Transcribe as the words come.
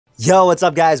Yo, what's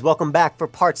up, guys? Welcome back for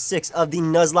part 6 of the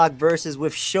Nuzlocke versus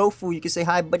with Shofu. You can say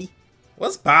hi, buddy.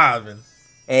 What's poppin'?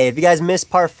 Hey, if you guys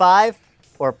missed part 5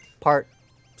 or part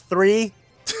 3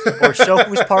 or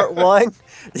Shofu's part 1,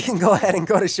 you can go ahead and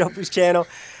go to Shofu's channel.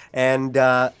 And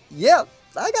yeah,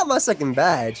 I got my second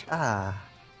badge.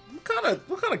 What kind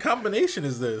of combination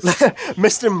is this?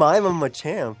 Mr. Mime and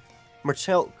Machamp.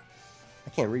 Machoke. I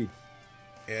can't read.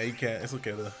 Yeah, you can't. It's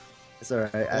okay though. It's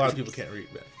alright. A lot of people can't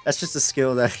read, man. That's just a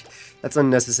skill that's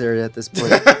unnecessary at this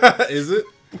point. Is it?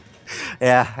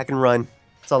 Yeah, I can run.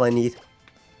 That's all I need.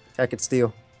 I could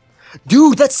steal.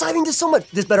 Dude, that's saving this so much.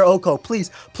 This better Oko.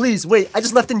 Please, please, wait. I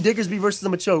just left in Diggersby versus the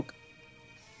Machoke.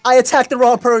 I attacked the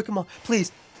wrong Pokemon.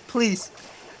 Please, please.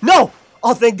 No!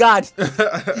 Oh, thank God.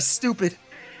 He's stupid.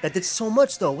 That did so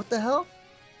much, though. What the hell?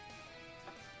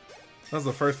 That was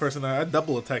the first person I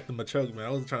double attacked the Machoke, man. I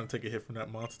wasn't trying to take a hit from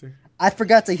that monster. I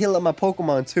forgot to heal up my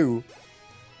Pokemon, too.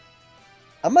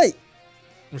 I might...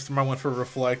 Mr. Mime went for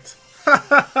Reflect.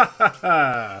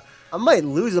 I might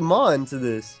lose a Mon to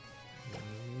this.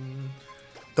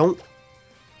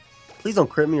 Please don't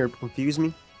crit me or confuse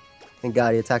me. Thank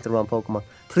God he attacked the wrong Pokemon.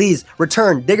 Please,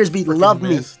 return. Diggersby, love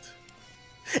me.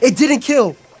 It didn't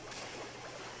kill.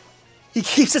 He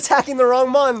keeps attacking the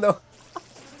wrong Mon, though.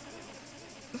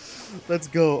 Let's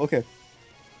go. Okay.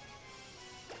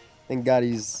 Thank God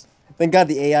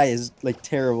the AI is, like,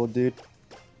 terrible, dude.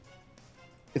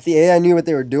 If the AI knew what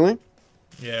they were doing...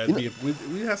 Yeah, we'd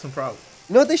have some problems.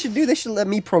 You know what they should do? They should let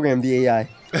me program the AI.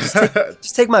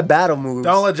 Just take my battle moves.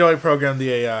 Don't let Joey program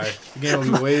the AI. The game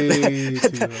will be way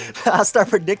too hard. I'll start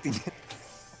predicting it.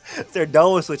 If they're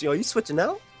done with switching. Oh, you switching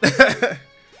out?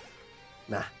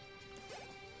 Nah.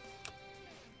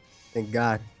 Thank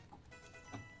God.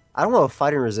 I don't know if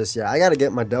fighting resist yet. I gotta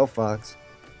get my Delphox.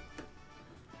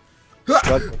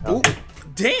 Ooh,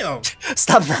 damn!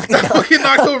 Stop knocking I fucking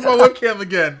knocked over my webcam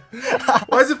again.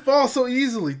 Why does it fall so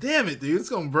easily? Damn it, dude. It's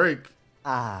gonna break.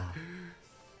 That's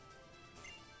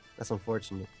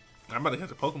unfortunate. I'm about to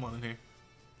catch a Pokemon in here.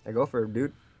 I go for it,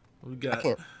 dude. What we got? I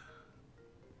can't.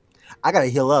 I gotta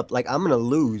heal up. Like, I'm gonna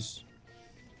lose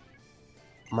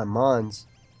my Mons.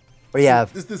 What do you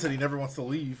have? This dude said he never wants to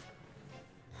leave.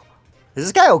 Is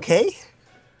this guy okay?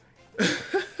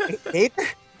 Hater?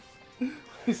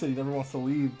 He said he never wants to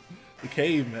leave the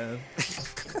cave, man.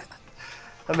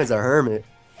 That man's a hermit.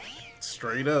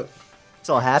 Straight up. It's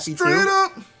all happy too. Straight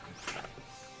up.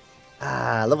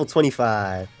 Level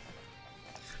 25.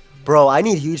 Bro, I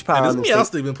need huge power on this this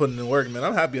Meowstic been putting in work, man.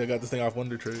 I'm happy I got this thing off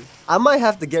Wonder Trade. I might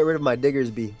have to get rid of my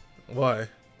Diggersby. Why?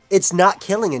 It's not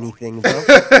killing anything, bro.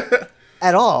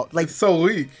 At all. Like, it's so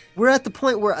weak. We're at the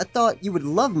point where I thought you would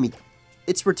love me.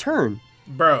 It's return.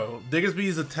 Bro,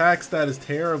 Diggersby's attack stat is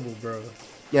terrible, bro.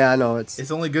 Yeah, I know.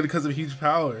 It's only good because of huge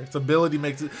power. Its ability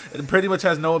makes it... It pretty much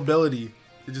has no ability.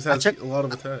 It just has a lot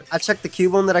of attack. I checked the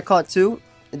Cubone that I caught, too.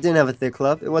 It didn't have a thick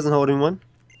club. It wasn't holding one.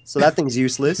 So that thing's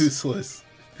useless. Useless.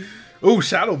 Ooh,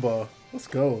 Shadow Ball. Let's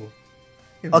go.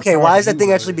 Okay, why is that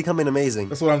thing actually becoming amazing?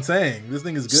 That's what I'm saying. This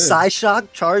thing is good.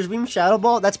 Psyshock, Charge Beam, Shadow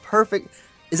Ball? That's perfect.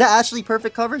 Is that actually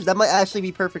perfect coverage? That might actually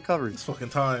be perfect coverage. It's fucking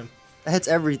time. That hits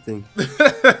everything.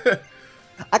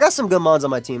 I got some good mons on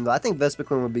my team, though. I think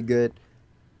Vespiquen would be good.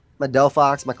 My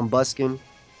Delphox, my Combuskin. Let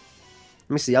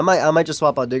me see. I might just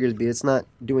swap out Diggersby. It's not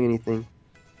doing anything.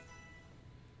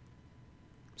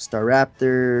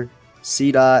 Staraptor,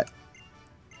 C-Dot.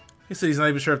 He said he's not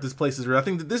even sure if this place is real. I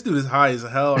think that this dude is high as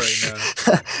hell right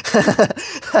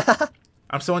now.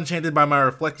 I'm so enchanted by my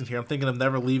reflection here. I'm thinking of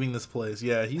never leaving this place.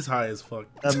 Yeah, he's high as fuck.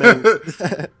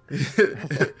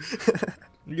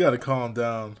 You gotta calm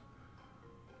down.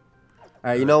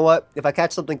 Alright, you know what? If I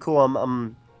catch something cool,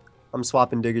 I'm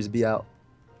swapping Diggersby out.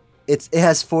 It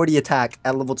has 40 attack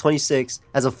at level 26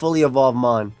 as a fully evolved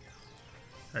Mon.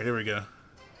 Alright, here we go.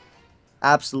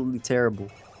 Absolutely terrible.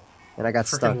 And I got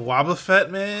stuck. Freaking Wobbuffet,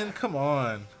 man. Come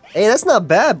on. Hey, that's not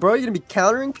bad, bro. You're gonna be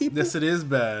countering people? Yes, it is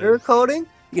bad. Mirror coding?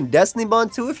 You can Destiny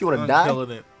Bond too if you want to die.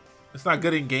 Killing it. It's not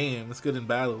good in game. It's good in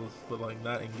battles, but like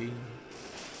not in game.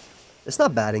 It's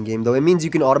not bad in game though. It means you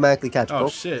can automatically catch. Oh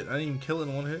shit! I didn't even kill it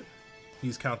in one hit.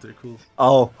 He's countered. Cool.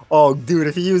 Oh, dude!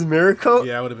 If he used Mirror Coat,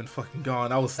 yeah, I would have been fucking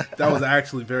gone. That was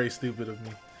actually very stupid of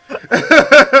me.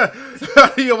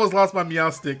 He almost lost my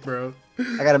Meowstic, bro.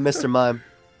 I got a Mr. Mime.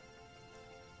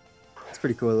 It's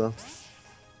pretty cool though.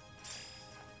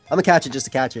 I'm gonna catch it just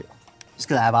to catch it, just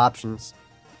cause I have options.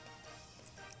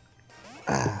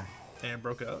 Damn,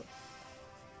 broke out.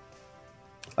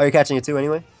 Oh, you're catching it too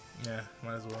anyway? Yeah,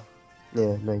 might as well.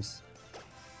 Yeah, nice.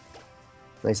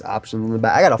 Nice options in the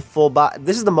back. I got a full box.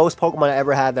 This is the most Pokemon I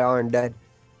ever had that aren't dead.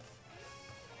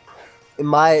 In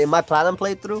my Platinum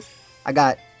playthrough, I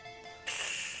got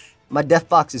My death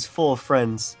box is full of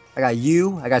friends. I got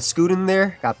you, I got Scoot in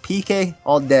there, got PK,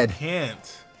 all dead.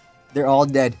 Can't. They're all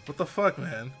dead. What the fuck,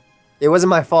 man? It wasn't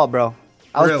my fault, bro.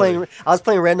 I was Really?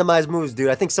 playing randomized moves, dude.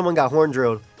 I think someone got horn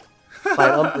drilled by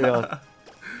an Umbreon.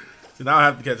 So now I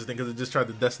have to catch this thing because it just tried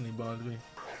to Destiny Bond me.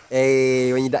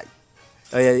 Hey, when you die.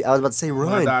 Oh yeah, I was about to say When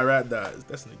I run. die, rat dies.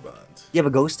 Destiny Bond. You have a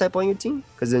ghost type on your team?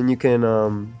 Because then you can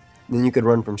could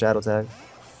run from Shadow Tag.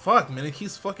 Fuck, man. It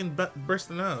keeps fucking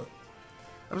bursting out.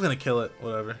 I was gonna kill it.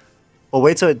 Whatever. Well,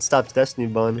 wait till it stops Destiny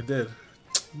Bond. It did.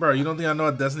 Bro, you don't think I know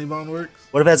how Destiny Bond works?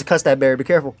 What if it has a cuss that berry? Be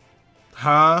careful.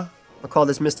 Huh? I'll call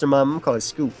this Mr. Mom. I'm gonna call it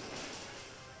Scoop.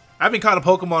 I haven't caught a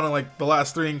Pokemon in like the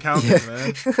last 3 encounters,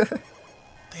 man.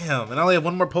 Damn, and I only have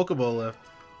 1 more Pokeball left.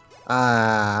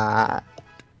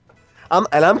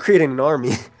 I'm creating an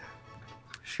army.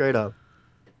 Straight up.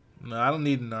 No, I don't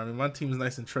need an army. My team's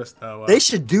nice and trust. Oh, wow. They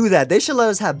should do that. They should let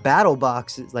us have battle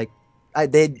boxes. Like,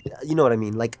 you know what I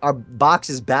mean? Like our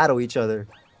boxes battle each other.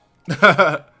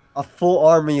 A full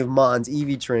army of Mons,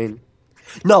 EV train.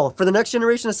 No, for the next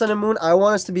generation of Sun and Moon, I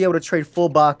want us to be able to trade full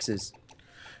boxes.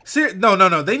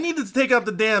 No. They needed to take out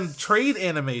the damn trade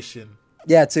animation.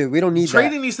 Yeah, too. We don't need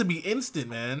Trading that. needs to be instant,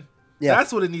 man. Yeah.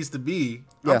 That's what it needs to be.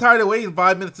 Yeah. I'm tired of waiting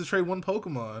 5 minutes to trade 1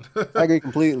 Pokemon. I agree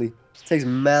completely. It takes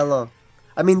mad long.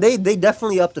 I mean, they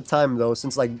definitely upped the time, though,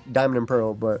 since, like, Diamond and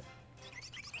Pearl, but...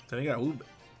 Then you got Ube.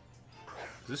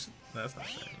 That's not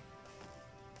shiny.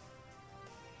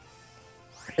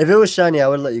 If it was shiny, I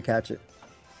would let you catch it.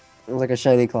 It was like a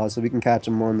shiny claw, so we can catch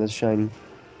them on the shiny.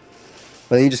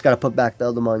 But then you just gotta put back the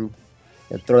other one.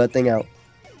 Yeah, throw that thing out.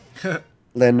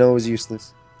 Let it know it was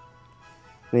useless.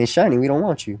 I mean, shiny, we don't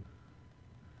want you.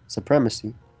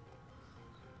 Supremacy.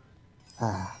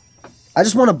 I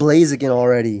just want to blaze again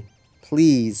already.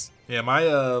 Please. Yeah, my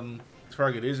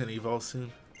Frogadier is gonna evolve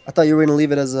soon. I thought you were gonna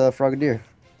leave it as a Frogadier.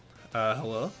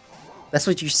 Hello? That's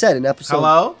what you said in episode...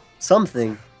 Hello?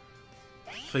 Something.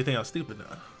 So you think I'm stupid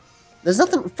now? There's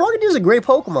nothing... Frogadier's a great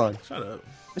Pokemon. Shut up.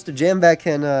 Mr. Jamback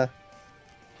can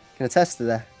attest to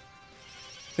that.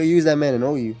 He'll use that man and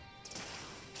owe you.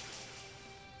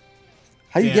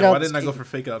 How do you get out? Why didn't I go for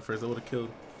Fake Out first? I would have killed.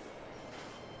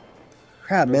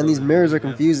 Crap, man, these mirrors are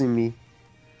confusing me.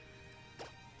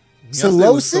 Beyonce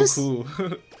looks Solosis? so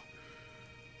cool.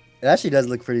 It actually does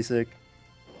look pretty sick.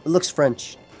 It looks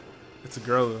French. It's a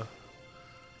girl though.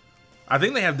 I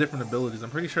think they have different abilities. I'm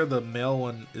pretty sure the male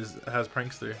one has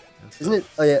Prankster. Isn't it?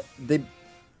 Oh yeah,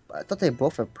 I thought they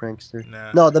both have Prankster.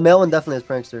 Nah. No, the male one definitely has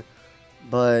Prankster.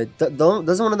 But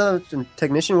doesn't one of the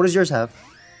Technician? What does yours have?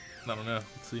 I don't know.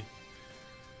 Let's see.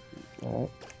 Alright.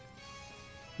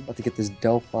 I'm about to get this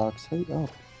Delphox. Hurry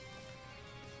up.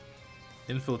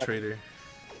 Infiltrator.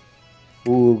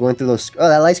 Ooh, going through those. Oh,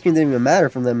 that light screen didn't even matter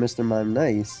from that Mr. Mime.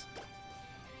 Nice.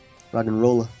 Rock and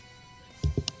roller.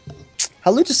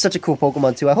 Haloot is such a cool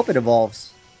Pokemon too. I hope it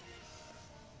evolves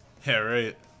Yeah,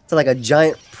 right. to like a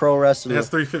giant pro wrestler. It has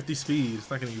 350 speed. It's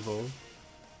not gonna evolve.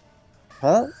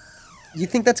 Huh? You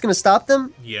think that's gonna stop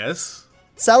them? Yes.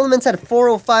 Salamence had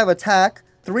 405 attack,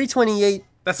 328.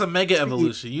 That's a Mega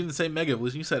Evolution. You didn't say Mega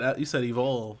Evolution. You said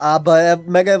evolve. But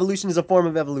Mega Evolution is a form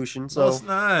of evolution, so No, it's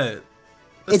not.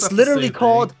 That's it's not the literally same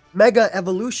called thing. Mega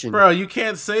Evolution. Bro, you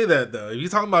can't say that though. If you're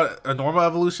talking about a normal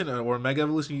evolution or a Mega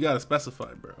Evolution, you gotta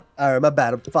specify, bro. All right, my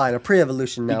bad. I'm fine. A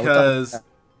pre-evolution now. Because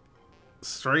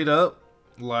straight up,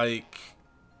 like,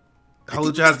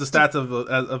 Haloot has the stats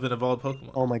of an evolved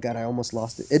Pokemon. Oh my god, I almost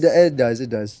lost it. It does.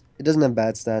 It doesn't have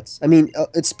bad stats. I mean,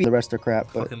 it's speed. The rest are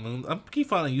crap. But Fucking moon. I keep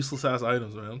finding useless ass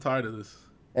items, man. I'm tired of this.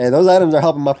 hey, those items are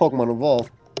helping my Pokemon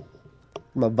evolve.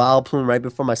 My Vileplume right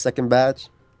before my second batch.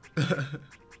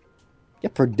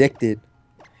 Get predicted.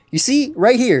 You see,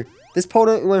 right here, this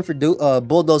opponent went for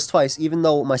Bulldoze twice, even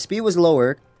though my speed was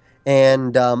lowered,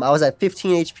 and I was at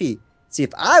 15 HP. See,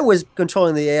 if I was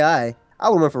controlling the AI, I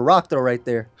would have went for Rock Throw right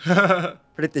there.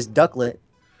 Predict this Ducklet.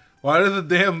 Why do the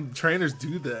damn trainers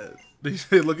do that?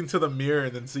 They look into the mirror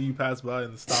and then see you pass by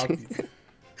and stop you.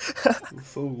 It's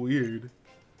so weird.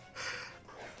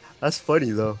 That's funny,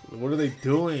 though. What are they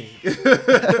doing? It's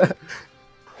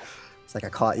like I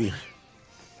caught you.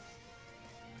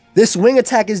 This wing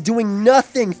attack is doing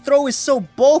nothing. Throw is so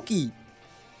bulky.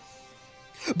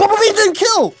 Bumblebee didn't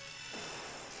kill.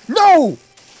 No.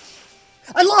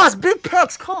 I lost. Big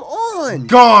Pecs, come on.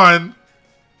 Gone.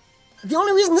 The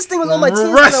only reason this thing was on my team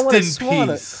is Rest because I wanted in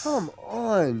Swanna. peace. Come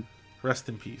on. Rest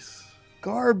in peace.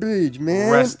 Garbage,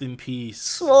 man. Rest in peace.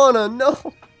 Swanna,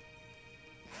 no.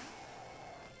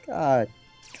 God.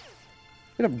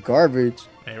 Get up garbage.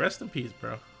 Hey, rest in peace,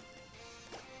 bro.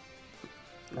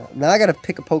 Now I gotta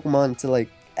pick a Pokemon to like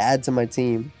add to my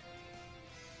team.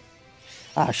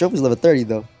 Shofu's level 30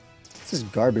 though. This is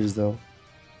garbage though.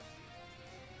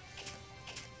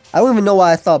 I don't even know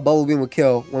why I thought Bubble Beam would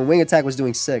kill when Wing Attack was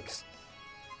doing 6.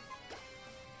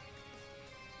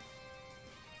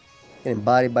 Getting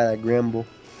bodied by that Gramble.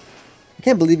 I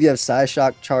can't believe you have Side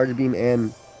Shock, Charge Beam,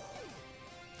 and...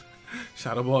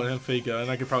 Shadow Ball and Fake Out,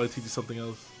 and I could probably teach you something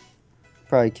else.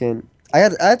 Probably can. I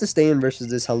had to stay in versus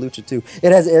this Halucha too.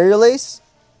 It has Aerial Ace.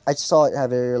 I saw it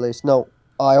have Aerial Ace. No.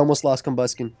 Oh, I almost lost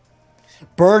Combuskin.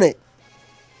 Burn it.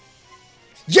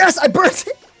 Yes, I burnt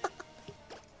it.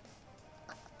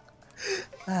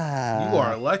 You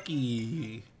are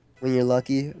lucky. When you're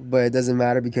lucky, but it doesn't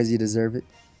matter because you deserve it.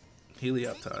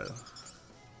 Helioptile.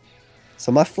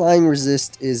 So my flying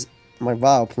resist is my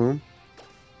Vileplume.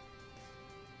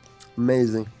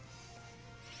 Amazing.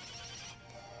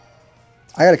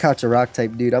 I gotta catch a rock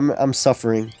type, dude. I'm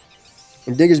suffering.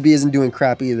 And Diggersby isn't doing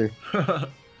crap either.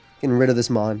 Getting rid of this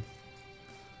Mon.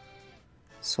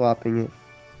 Swapping it.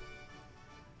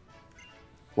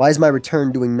 Why is my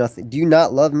return doing nothing? Do you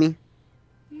not love me?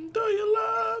 Do you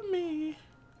love me?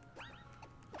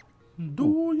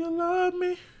 Do you love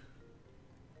me?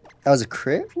 That was a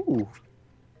crit? Ooh.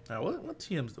 Now, what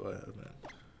TMs do I have, man?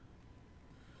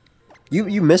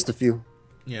 You missed a few.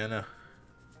 Yeah, I know.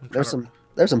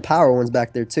 There's some power ones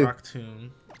back there too. Rock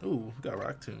Tomb. Ooh, we got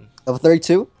Rock Tomb. Level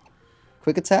 32.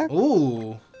 Quick attack.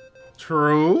 Ooh,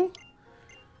 true.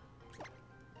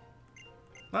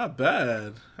 Not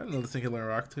bad. I didn't know this thing could learn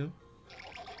Rock Tomb.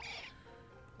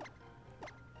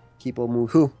 Keep on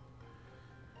move. Who'd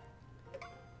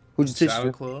you teach Shadow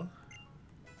to? Claw.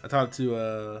 I taught it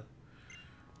to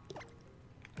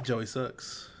Joey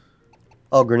Sucks.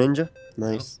 Oh, Greninja.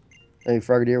 Nice. Hey,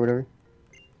 Frogadier, whatever.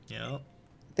 Yeah. I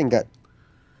think that.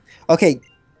 Okay.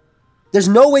 There's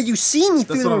no way you see me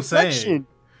through That's the what I'm reflection. saying.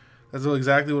 That's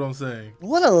exactly what I'm saying.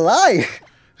 What a liar.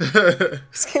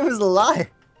 This game is a lie.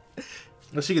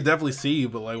 Well, she could definitely see you,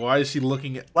 but like, why is she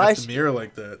looking at the mirror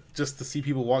like that? Just to see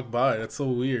people walk by. That's so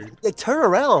weird. Like, turn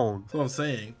around. That's what I'm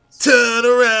saying. Turn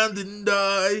around and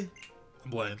die.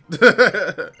 I'm playing.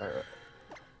 I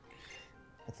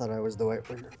thought I was the white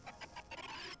winner.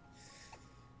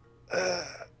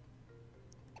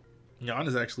 Yawn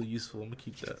is actually useful. I'm gonna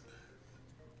keep that.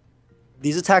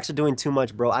 These attacks are doing too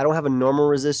much, bro. I don't have a normal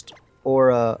resist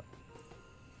or a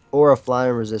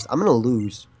flying resist. I'm gonna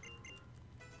lose.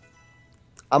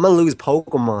 I'm gonna lose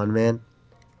Pokemon, man.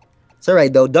 It's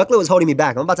alright though. Ducklet was holding me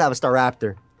back. I'm about to have a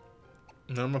Staraptor.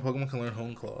 None of my Pokemon can learn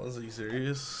Home Claws. Are you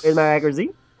serious? Here's my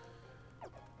accuracy.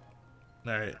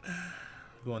 Alright.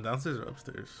 Going downstairs or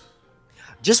upstairs?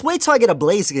 Just wait till I get a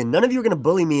Blaziken. None of you are gonna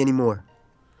bully me anymore.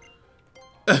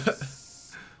 Where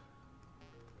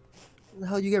the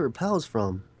hell you get repels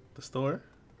from? The store?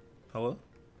 Hello?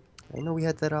 I didn't know we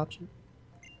had that option.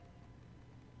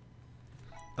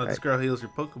 Oh, this girl heals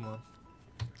your Pokemon.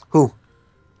 Who?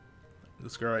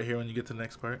 This girl right here when you get to the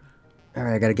next part.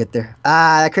 Alright, I gotta get there.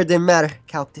 Ah, that crit didn't matter.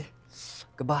 Calced it.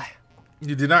 Goodbye.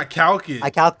 You did not calc it. I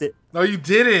calced it. No, you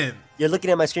didn't. You're looking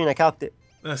at my screen. I calced it.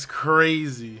 That's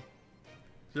crazy.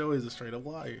 Joey's a straight up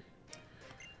liar.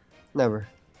 Never.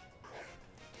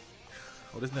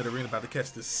 Oh, this Netherina about to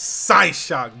catch this Side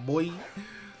Shock, boy.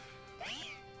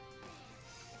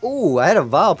 Ooh, I had a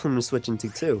Vileplume to switch into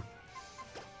too.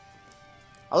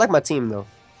 I like my team though.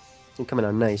 Team coming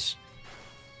out nice.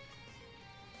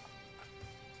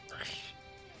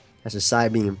 That's a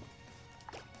side beam.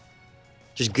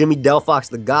 Just give me Delphox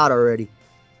the God already.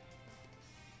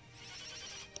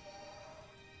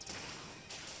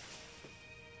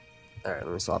 Alright,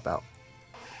 let me swap out.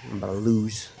 I'm about to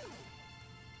lose.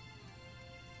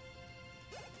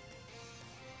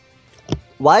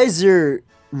 Why is your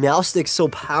mouse stick so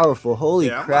powerful? Holy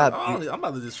crap. I'm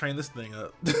about to just train this thing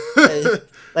up.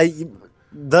 Like,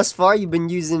 thus far you've been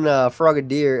using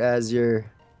Frogadier as your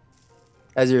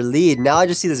lead. Now I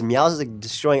just see this Meowth like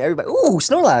destroying everybody. Ooh,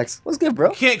 Snorlax. What's good, bro?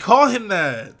 You can't call him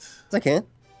that. Yes, I can.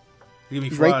 Give me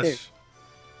He's Flash. right there.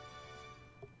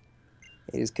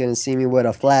 He just couldn't see me with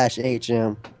a Flash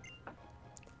HM.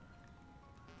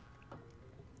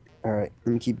 Alright,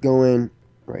 let me keep going.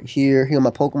 Right here. Heal my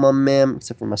Pokemon, man.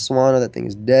 Except for my Swanna. That thing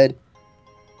is dead.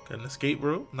 Got an escape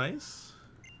rope. Nice.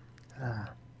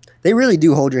 They really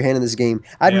do hold your hand in this game.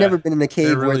 I've Yeah, never been in a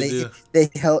cave really where they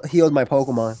healed my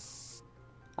Pokemon.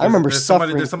 I remember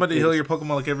suffering. There's somebody heal your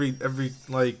Pokemon like every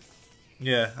like,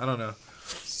 yeah, I don't know.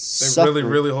 They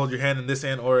really hold your hand in this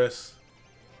and Oris.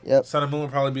 Yep. Sun and Moon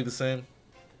would probably be the same.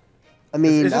 I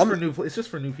mean, it's just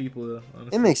for new people though.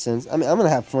 Honestly. It makes sense. I mean, I'm gonna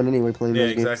have fun anyway playing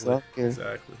those games. So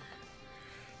Exactly.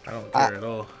 I don't care at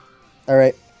all. All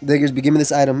right, Diggers, give me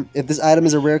this item. If this item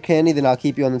is a rare candy, then I'll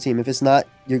keep you on the team. If it's not,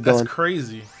 you're going. That's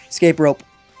crazy. Escape rope.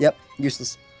 Yep,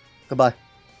 useless. Goodbye.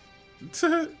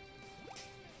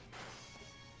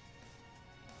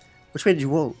 Which way did you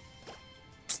vote?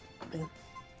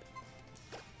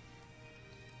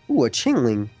 Ooh, a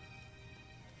Chingling.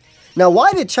 Now,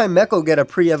 why did Chimecho get a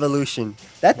pre-evolution?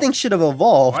 That thing should have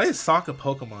evolved. Why is Sock a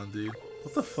Pokemon, dude?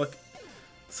 What the fuck?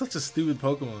 Such a stupid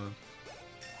Pokemon.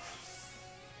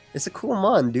 It's a cool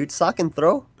mon, dude. Sock and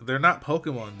throw. They're not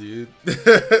Pokemon, dude.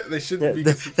 They shouldn't be.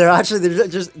 They're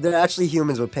actually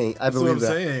humans with paint. I believe that. That's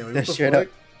what I'm saying. Like, what the fuck?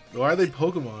 Why are they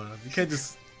Pokemon? You can't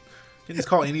just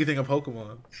call anything a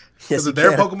Pokemon. Because if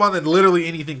they're Pokemon, then literally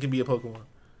anything can be a Pokemon.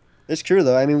 It's true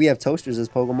though. I mean, we have toasters as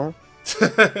Pokemon.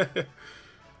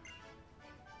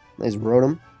 Nice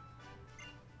Rotom.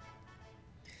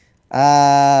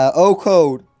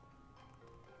 O-Code.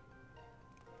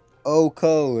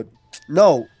 O-Code.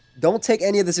 No, don't take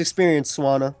any of this experience,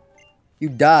 Swanna. You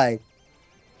died.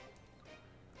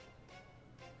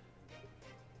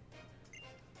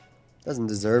 Doesn't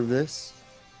deserve this.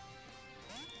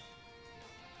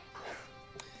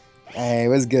 Hey,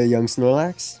 what's good, young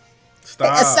Snorlax?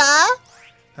 Stop.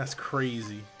 That's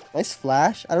crazy. Nice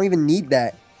flash. I don't even need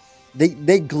that.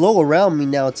 They glow around me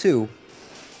now too.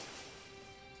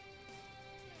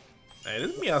 Hey,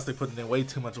 this Meowstic putting in way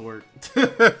too much work.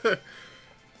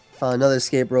 Found another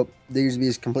escape rope. Diggersby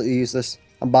is completely useless.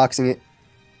 I'm boxing it.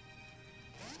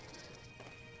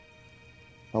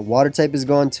 My water type is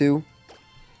gone too.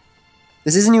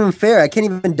 This isn't even fair. I can't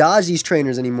even dodge these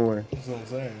trainers anymore. That's what I'm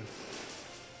saying.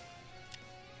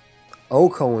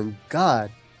 Oko and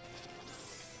God.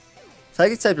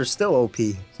 Psychic types are still OP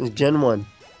since Gen 1.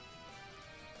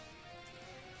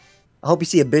 I hope you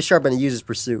see a Bisharp and it uses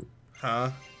Pursuit.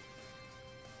 Huh?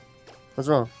 What's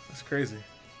wrong? That's crazy.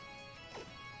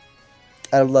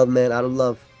 Out of love, man. Out of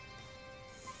love.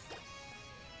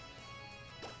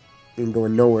 Ain't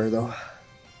going nowhere, though.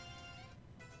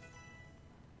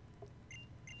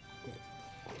 What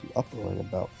are you uproaring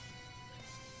about?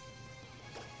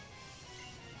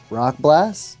 Rock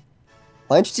Blast?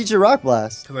 Why didn't you teach her Rock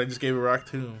Blast? Because I just gave it Rock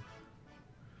Tomb.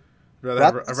 I'd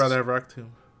rather have Rock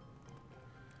Tomb.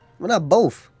 Why not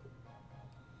both?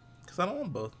 Because I don't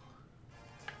want both.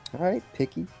 Alright,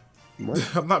 picky.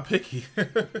 I'm not picky.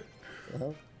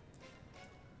 Type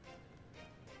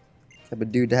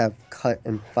of dude to have cut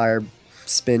and fire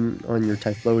spin on your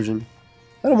Typhlosion.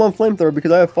 I don't want flamethrower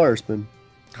because I have fire spin.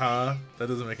 Huh? That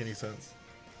doesn't make any sense.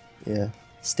 Yeah.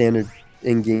 Standard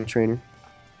in-game trainer.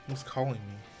 Who's calling me?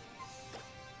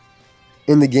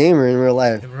 In the game or in real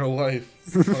life? In real life.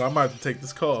 Well, I might have to take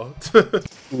this call.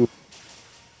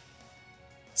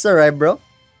 It's alright, bro.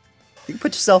 You can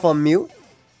put yourself on mute.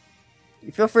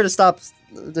 You feel free to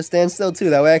stand still too.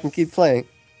 That way I can keep playing.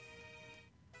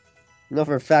 You know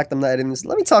for a fact I'm not editing this.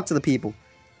 Let me talk to the people.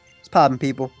 What's poppin',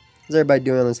 people? How's everybody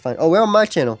doing on this fine? Oh, we're on my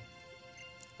channel.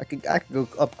 I could go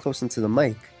up close into the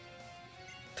mic.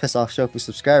 Piss off Shofu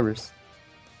subscribers.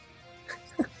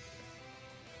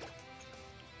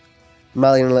 I'm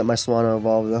not gonna let my Swanna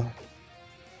evolve though.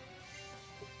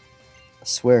 I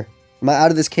swear. Am I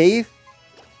out of this cave?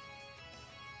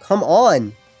 Come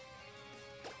on.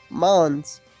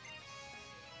 Mons.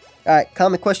 Alright,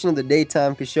 comment question of the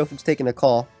daytime because Shofu's taking a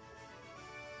call.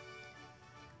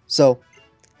 So,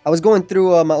 I was going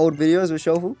through my old videos with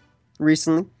Shofu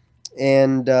recently.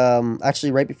 And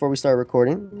actually right before we started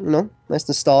recording, you know, nice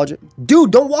nostalgia.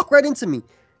 Dude, don't walk right into me.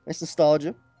 Nice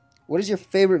nostalgia. What is your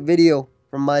favorite video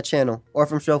from my channel or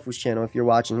from Shofu's channel if you're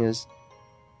watching his?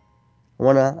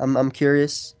 I'm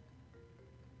curious.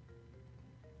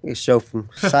 Look at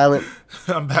Shofu. Silent.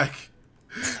 I'm back.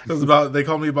 It was about, they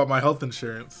called me about my health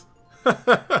insurance.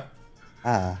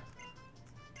 Ah.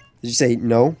 Did you say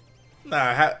no? Nah,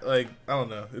 I don't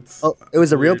know. Oh, it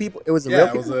was a real people? It was a real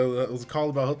people? It was a call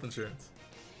about health insurance.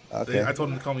 Okay. I told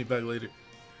him to call me back later.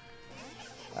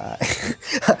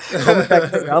 Call me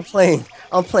back later. I'm playing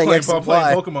X and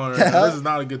Y. Pokemon right now. This is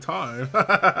not a good time.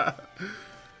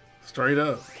 Straight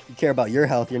up. If you care about your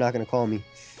health, you're not going to call me.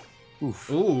 Oof.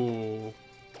 Ooh.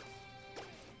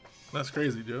 That's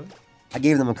crazy, Joe. I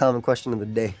gave them a common question of the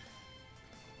day.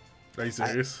 Are you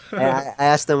serious? I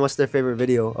asked them what's their favorite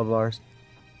video of ours.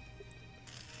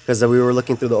 Because we were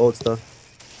looking through the old stuff.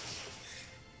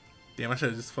 Damn, I should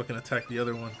have just fucking attacked the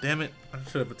other one. Damn it. I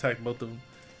should have attacked both of them.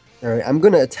 Alright, I'm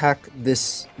going to attack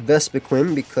this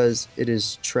Vespiquen because it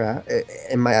is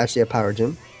it might actually have Power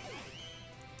Gym.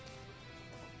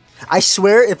 I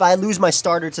swear if I lose my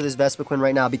starter to this Vespiquen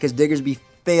right now because Diggersby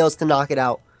fails to knock it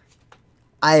out,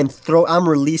 I'm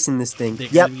releasing this thing.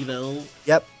 Yep.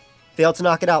 Failed to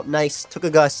knock it out. Nice. Took a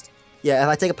gust. Yeah, if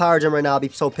I take a Power Gem right now, I'll be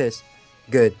so pissed.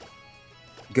 Good.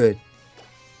 Good.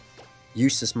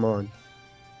 Useless mon.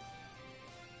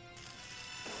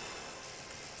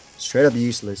 Straight up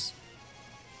useless.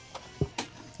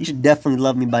 You should definitely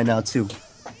love me by now, too.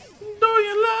 Do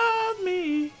you love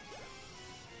me?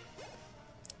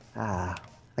 Ah,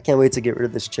 I can't wait to get rid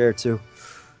of this chair, too.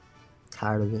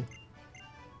 Tired of it.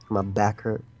 My back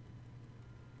hurt.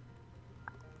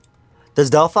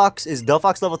 Is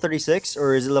Delphox level 36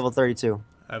 or is it level 32?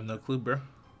 I have no clue, bro.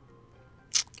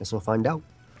 Guess we'll find out.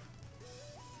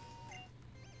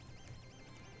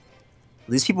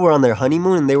 These people were on their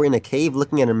honeymoon and they were in a cave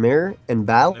looking at a mirror and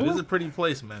bow. It is a pretty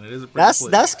place, man. It is a pretty place.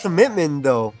 That's commitment,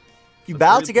 though. If you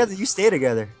bow together, you stay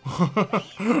together.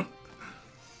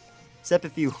 Except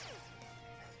if you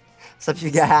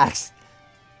get hacked.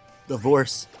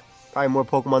 Divorce. Probably more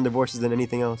Pokemon divorces than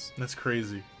anything else. That's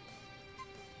crazy.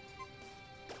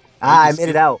 I made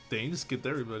it out. Dang, you just skipped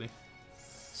everybody.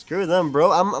 Screw them,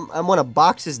 bro. I'm one of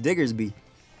Box's Diggersby.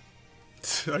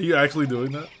 Are you actually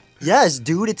doing that? Yes,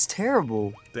 dude. It's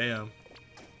terrible. Damn.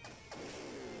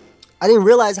 I didn't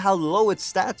realize how low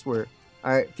its stats were.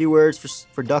 All right, few words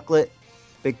for Ducklet.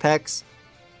 Big Pecs.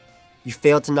 You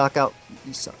failed to knock out.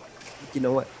 You suck. You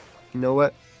know what? You know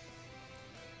what?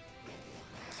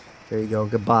 There you go.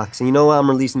 Good box. And you know what? I'm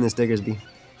releasing this Diggersby.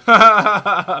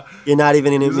 You're not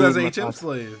even in it. This is HM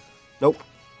slave. Nope.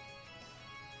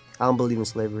 I don't believe in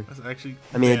slavery. That's actually.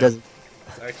 I mean, it doesn't.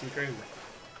 That's actually crazy.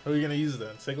 What are you gonna use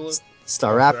then? Take a look.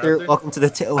 Staraptor. Welcome to the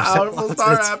team.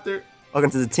 Staraptor.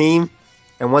 Welcome to the team.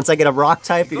 And once I get a rock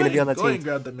type, you're gonna be on the team. Go ahead and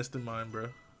grab that Mr. Mime, bro.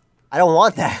 I don't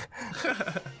want that.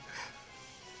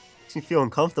 Makes me feel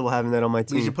uncomfortable having that on my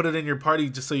team. You should put it in your party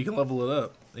just so you can level it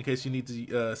up in case you need to,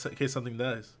 in case something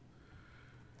dies.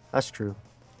 That's true.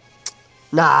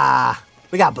 Nah,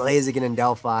 we got Blaziken and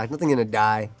Delphi. Nothing gonna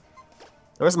die.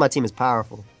 The rest of my team is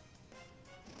powerful.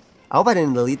 I hope I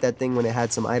didn't delete that thing when it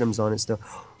had some items on it still.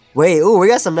 Wait, ooh, we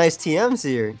got some nice TMs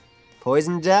here.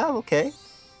 Poison Jab, okay.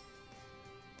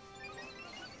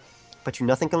 Bet you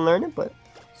nothing can learn it, but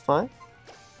it's fine.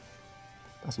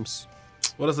 Got some.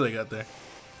 What else do they got there?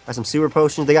 Got some Sewer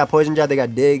Potions. They got Poison Jab. They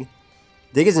got Dig.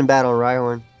 Dig isn't bad on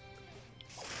Rhyhorn.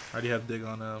 I already have Dig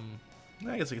on, I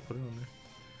guess I could put it on there.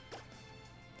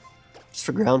 Just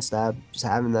for Ground Stab. Just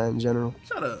having that in general.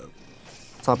 Shut up.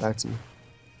 Talk back to me.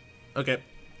 Okay.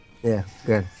 Yeah,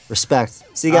 good. Respect.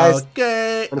 See, guys?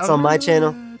 Okay. When it's on my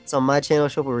channel, it's on my channel.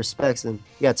 Show for respects, and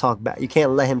you gotta talk back. You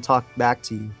can't let him talk back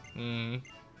to you.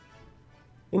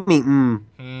 You mean,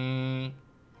 I'm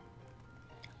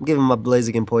giving my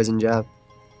Blaziken Poison Jab.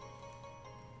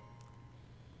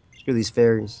 Screw these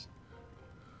fairies.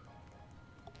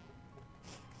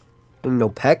 No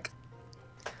Peck.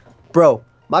 Bro,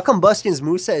 my Combustion's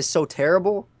moveset is so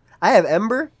terrible. I have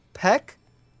Ember, Peck,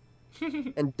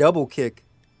 and Double Kick.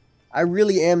 I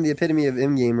really am the epitome of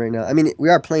in-game right now. I mean, we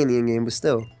are playing the in-game, but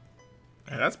still.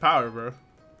 Hey, that's power, bro. I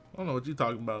don't know what you're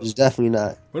talking about. It's definitely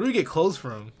not. Where do we get clothes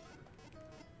from?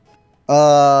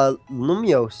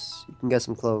 Lumios. You can get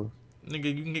some clothes.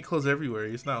 Nigga, you can get clothes everywhere.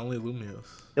 It's not only Lumios.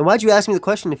 Then why'd you ask me the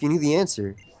question if you knew the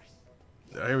answer?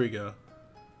 Oh, here we go.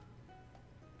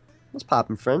 What's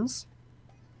poppin', friends?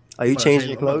 Are you changing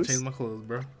your clothes? I'm change my clothes,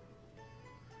 bro.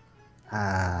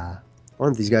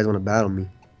 One of these guys want to battle me.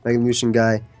 Megalution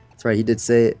guy. That's right, he did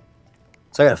say it.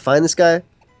 So I gotta find this guy?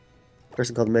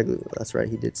 Person called Megalu. That's right,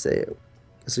 he did say it.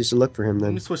 Guess we should look for him then.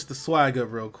 Let me switch the swag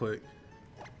up real quick.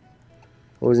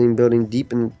 Opposing building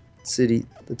deep in the city,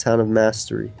 the town of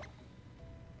Mastery.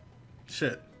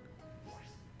 Shit.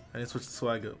 I didn't switch the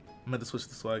swag up. I meant to switch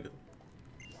the swag up.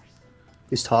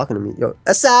 He's talking to me. Yo,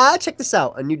 Asa, check this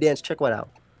out. A new dance. Check what out.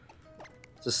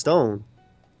 It's a stone.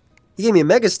 He gave me a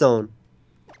Mega Stone.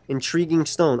 Intriguing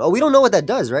stone. Oh, we don't know what that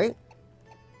does, right?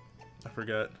 I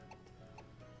forgot.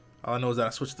 All I know is that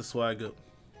I switched the swag up.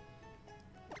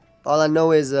 All I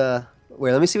know is,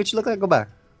 wait, let me see what you look like. Go back.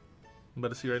 I'm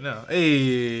about to see right now.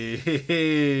 Hey.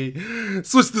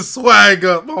 Switch the swag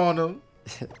up on him.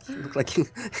 Look like he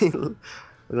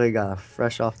got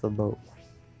fresh off the boat.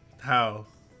 How?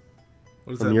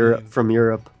 What does from that Europe? mean? From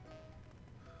Europe.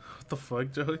 What the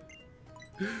fuck, Joey?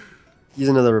 Use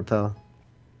another repel.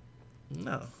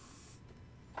 No.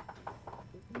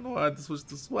 No, I had to switch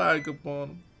the swag up on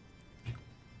him.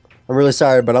 I'm really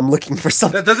sorry, but I'm looking for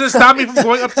something. That doesn't stop me from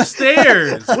going up the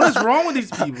stairs. What is wrong with these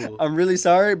people? I'm really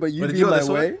sorry, but you be my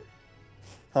way.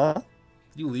 Huh? Did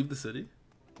you leave the city?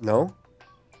 No.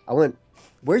 I went.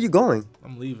 Where are you going?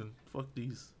 I'm leaving. Fuck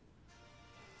these.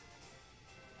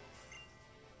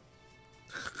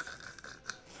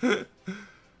 It's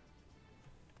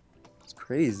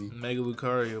crazy. Mega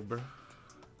Lucario, bro.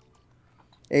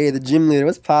 Hey, the gym leader.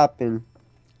 What's poppin'?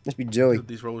 Must be Joey.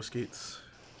 These roller skates.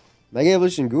 Mega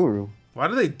Evolution Guru. Why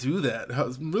do they do that?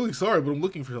 I'm really sorry, but I'm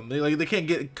looking for something. They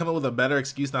can't come up with a better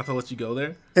excuse not to let you go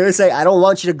there. They would say, I don't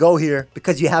want you to go here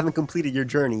because you haven't completed your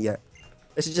journey yet.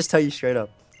 I should just tell you straight up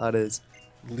how it is.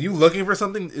 You looking for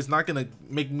something is not gonna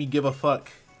make me give a fuck.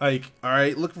 Like, all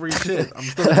right, look for your shit. I'm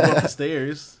still gonna go up the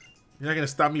stairs. You're not gonna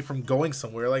stop me from going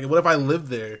somewhere. Like, what if I live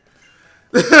there?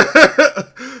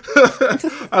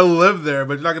 I live there,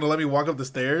 but you're not gonna let me walk up the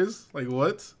stairs? Like,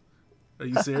 what? Are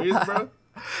you serious, bro?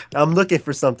 I'm looking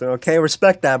for something, okay?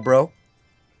 Respect that, bro.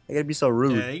 I gotta be so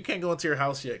rude. Yeah, you can't go into your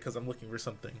house yet because I'm looking for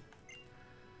something.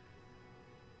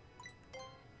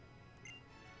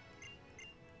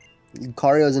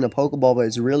 Lucario's in a Pokeball, but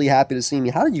it's really happy to see me.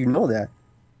 How did you know that?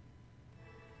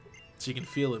 So you can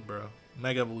feel it, bro.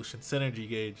 Mega Evolution, Synergy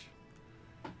Gauge.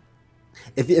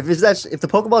 If the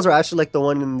Pokeballs are actually like the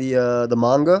one in the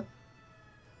manga,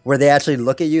 where they actually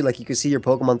look at you, like you can see your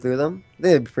Pokemon through them,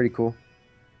 they'd be pretty cool.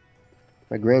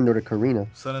 My granddaughter Karina.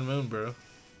 Sun and Moon, bro.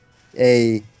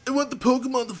 Hey. I want the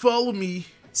Pokemon to follow me.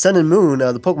 Sun and Moon,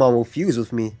 the Pokemon will fuse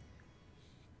with me.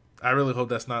 I really hope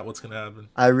that's not what's gonna happen.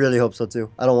 I really hope so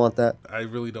too. I don't want that. I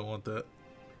really don't want that.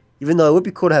 Even though it would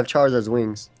be cool to have Charizard's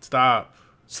wings. Stop.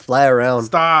 Just fly around.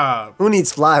 Stop. Who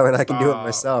needs fly when I can do it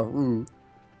myself? Ooh.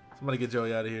 Somebody get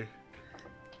Joey out of here.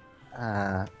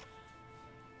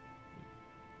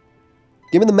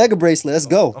 Give me the Mega Bracelet. Let's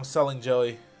go. I'm selling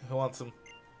Joey. Who wants him?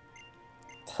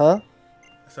 Huh?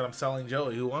 I said I'm selling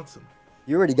Joey. Who wants him?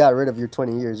 You already got rid of your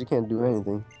 20 years. You can't do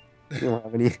anything. You don't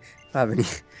have any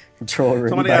control over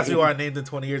Somebody anybody. asked me why I named it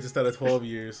 20 years instead of 12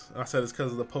 years. I said it's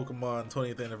because of the Pokemon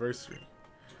 20th anniversary.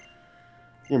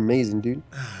 You're amazing, dude.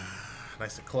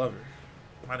 Nice and clever.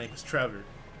 My name is Trevor.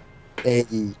 Hey.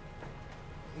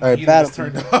 All right, battle.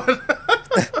 Turned on.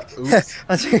 Oops.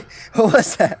 What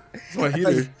was that? It's my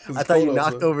heater. I thought you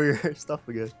knocked over your stuff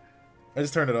again. I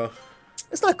just turned it off.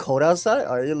 It's not cold outside.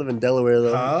 Oh, you live in Delaware,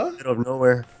 though. Huh? Middle of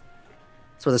nowhere.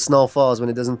 That's where the snow falls when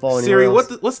it doesn't fall anywhere Siri,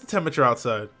 else. what's the temperature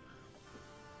outside?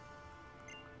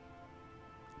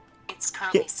 It's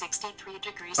currently 63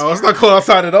 degrees. Oh, it's not cold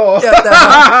outside at all.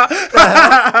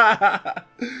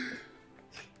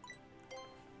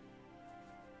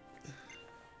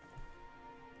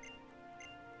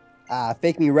 Yeah,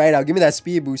 fake me right out. Give me that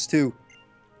speed boost, too.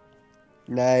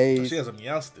 Nice. She has a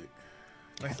Meowstic.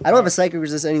 Nice. I don't have a psychic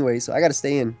resist anyway, so I gotta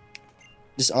stay in.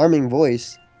 Just arming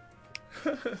voice.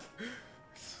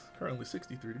 It's currently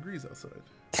 63 degrees outside.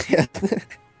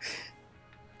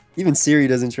 Even Siri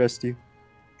doesn't trust you.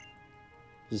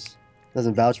 Just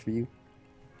doesn't vouch for you.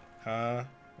 Huh?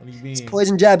 What do you mean? This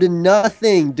poison jab did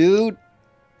nothing, dude.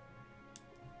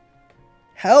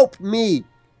 Help me.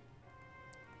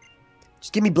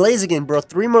 Just give me Blaziken, bro.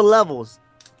 3 more levels.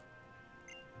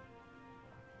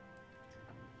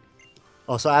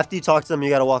 Oh, so after you talk to them, you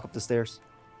gotta walk up the stairs.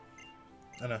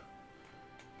 I know.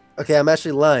 Okay, I'm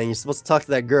actually lying. You're supposed to talk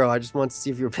to that girl. I just wanted to see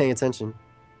if you were paying attention.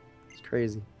 It's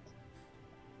crazy.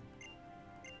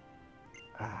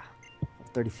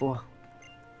 34.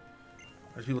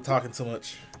 There's people talking too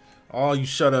much. Oh, you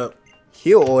shut up.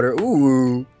 Heal order.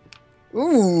 Ooh.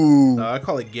 Ooh. I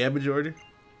call it garbage order.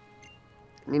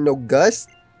 Need no gust?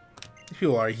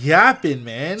 People are yapping,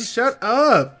 man. Shut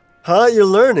up. Huh? You're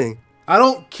learning. I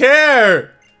don't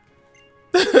care.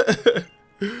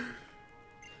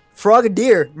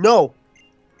 Frogadier. No.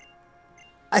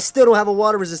 I still don't have a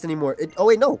water resist anymore. Oh,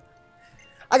 wait, no.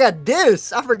 I got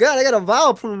this. I forgot. I got a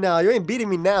Vileplume now. You ain't beating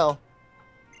me now.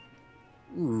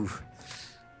 Ooh.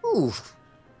 Ooh.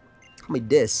 Call me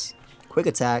this. Quick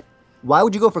attack. Why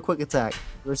would you go for quick attack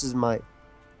versus my...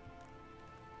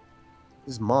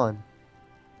 This is Mon.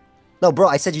 No, bro,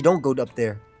 I said you don't go up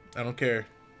there. I don't care.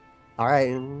 Alright,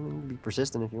 be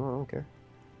persistent if you want.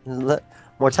 I don't care.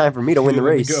 More time for me to win the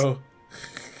race. Go.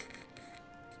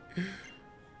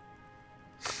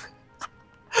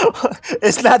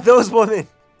 It's not those women.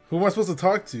 Who am I supposed to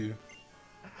talk to?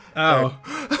 Ow.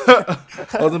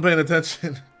 I wasn't paying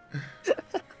attention.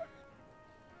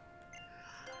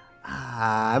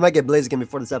 I might get Blaziken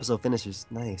before this episode finishes.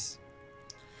 Nice.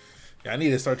 Yeah, I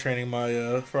need to start training my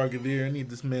Frogadier. I need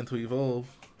this man to evolve.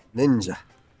 Ninja.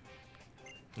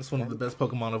 That's one of the best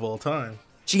Pokemon of all time.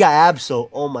 She got Absol.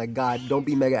 Oh my god. Don't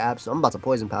be Mega Absol. I'm about to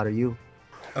poison powder you.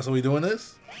 That's what we doing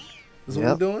this? This is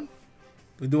what we're doing?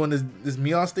 We doing this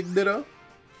Meowstic Ditto?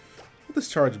 What this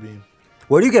Charge Beam?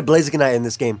 Where do you get Blazikenite in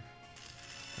this game?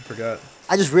 I forgot.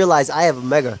 I just realized I have a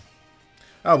Mega.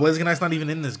 Oh, Blazikenite's not even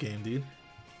in this game, dude.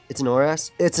 It's an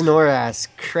Oras? It's an Oras.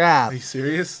 Crap. Are you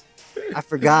serious? I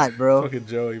forgot, bro. Fucking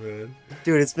Joey, man.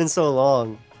 Dude, it's been so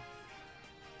long.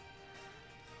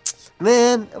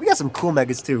 Man, we got some cool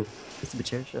Megas too. It's a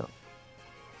chair show.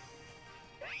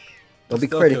 Don't be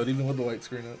crit. Even with the light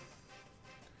screen up.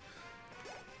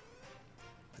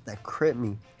 Let that crit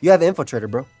me. You have Infiltrator,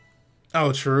 bro.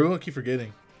 Oh, true. I keep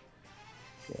forgetting.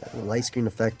 Yeah, the light screen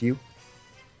affect you.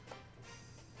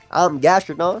 I'm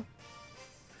Gastrodon.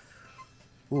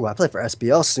 Ooh, I play for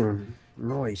SBL soon.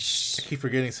 Nice. I keep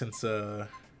forgetting since Yeah,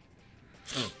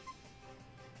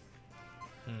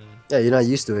 you're not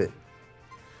used to it.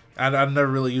 I've never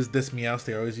really used this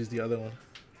Meowster. I always use the other one.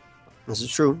 This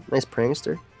is true. Nice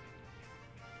prankster.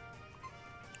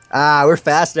 Ah, we're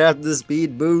faster after the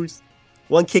speed boost.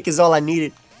 One kick is all I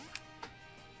needed.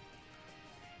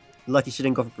 Lucky she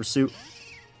didn't go for pursuit.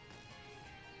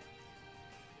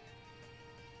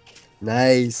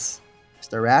 Nice. It's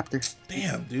the Raptor.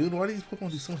 Damn, dude, why do these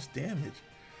Pokemon do so much damage?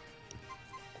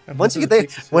 Once you get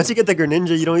the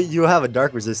Greninja, you have a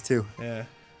dark resist too. Yeah.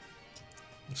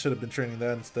 I should have been training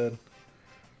that instead.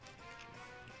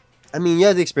 I mean, you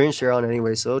have the experience share on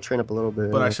anyway, so it'll train up a little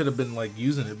bit. But I should have been like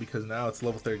using it because now it's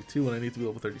level 32 and I need to be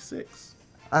level 36.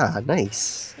 Ah,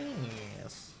 nice.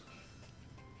 Yes.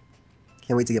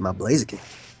 Can't wait to get my Blaziken.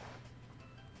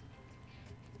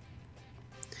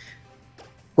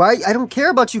 Why? I don't care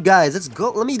about you guys. Let's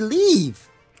go. Let me leave.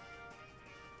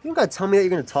 You don't gotta tell me that you're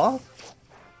gonna talk.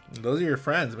 Those are your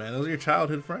friends, man. Those are your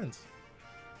childhood friends.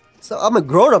 So I'm a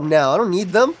grown up now. I don't need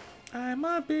them. I'm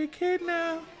a big kid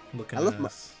now. Looking I left at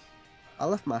us. I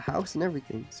left my house and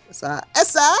everything. Essa.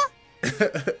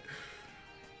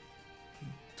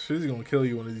 She's gonna kill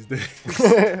you one of these days.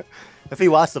 If he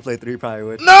watched the playthrough, he probably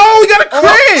would. No, we got a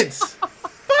crit!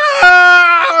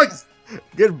 Fuck!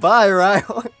 Goodbye,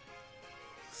 Ryan.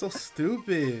 So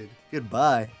stupid.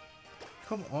 Goodbye.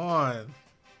 Come on.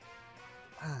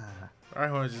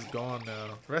 Rhyhorn is just gone now.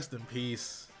 Rest in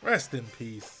peace. Rest in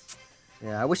peace.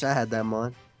 Yeah, I wish I had that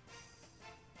Mon.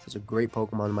 Such a great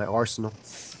Pokemon in my arsenal.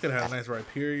 Could have had a nice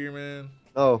Rhyperior, man.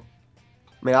 Oh.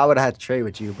 I mean, I would have had to trade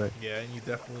with you, but... Yeah, and you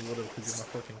definitely would have because you're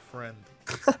my fucking friend.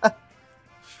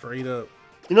 Straight up.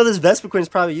 You know, this Vespiquen is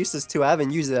probably useless too. I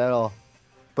haven't used it at all.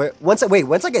 But once I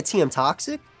get TM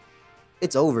Toxic,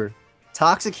 it's over.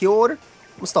 Toxic heal order,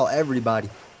 I'm gonna stall everybody.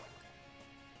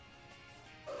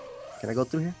 Can I go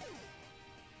through here?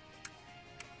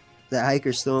 That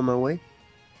hiker's still in my way.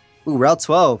 Ooh, Route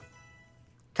 12.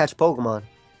 Catch Pokemon.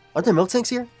 Aren't there milk tanks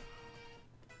here?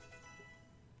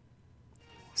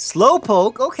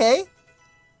 Slowpoke, okay.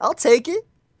 I'll take it.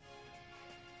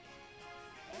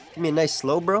 Give me a nice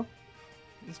slow, bro.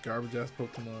 This garbage ass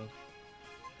Pokemon.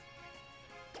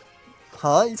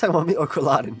 Huh? You talking about me or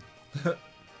Kuladin?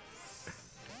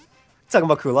 Talking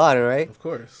about Kuladin, right? Of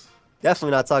course.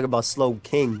 Definitely not talking about Slow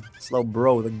King, Slow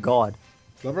Bro, the god.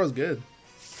 Slowbro's good.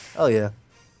 Oh yeah.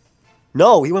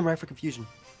 No, he went right for confusion.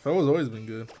 Slowbro's always been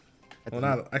good. Well,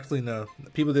 not actually. No,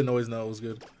 people didn't always know it was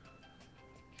good.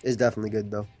 It's definitely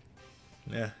good though.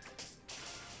 Yeah.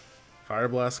 Fire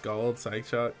Blast, Scald, Psych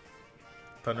Shock,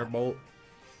 Thunderbolt.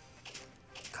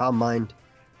 Calm Mind.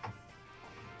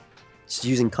 Just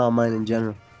using Calm Mind in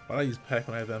general. Why don't I use Pack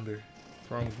when I have Ember?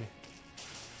 What's wrong with me?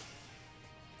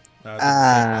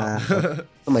 Nah, Put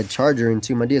my charger in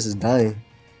too. My DS is dying.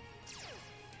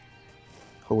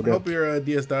 Hold I up. hope your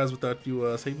DS dies without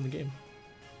you saving the game.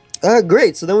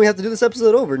 Great. So then we have to do this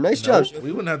episode over. Nice job.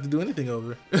 We wouldn't have to do anything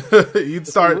over. You'd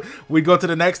start. We'd go to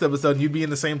the next episode, and you'd be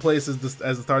in the same place as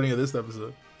the starting of this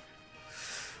episode.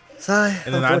 Sorry.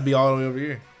 And then I'd be all the way over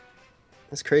here.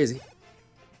 That's crazy.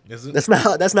 Is it? That's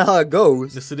not how it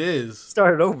goes. Yes, it is.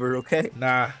 Start it over, okay?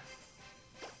 Nah.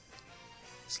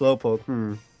 Slowpoke.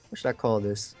 What should I call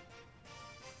this?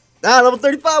 Level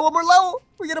 35. One more level.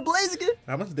 We get a Blaziken.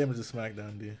 How much damage does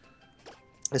Smackdown do?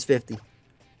 It's 50.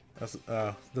 That's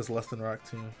less than Rock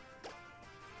Tomb.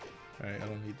 Alright, I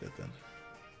don't need that then.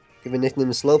 Give a nickname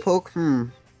to Slowpoke.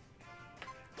 I'm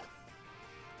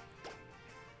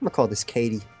gonna call this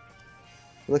Katie.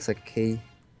 It looks like a Katie.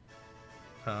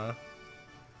 Huh?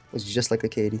 It's just like a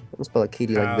Katie. I'm gonna spell it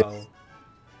Katie How? like this.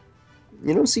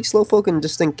 You don't see Slowpoke and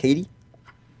just think Katie?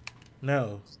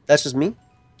 No. That's just me?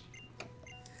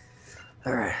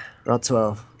 Alright, Route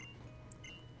 12.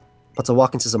 About to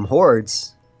walk into some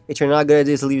hordes. Hey, Trey, not a good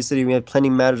idea to leave the city. We have plenty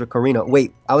matters with Karina.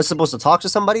 Wait, I was supposed to talk to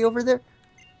somebody over there?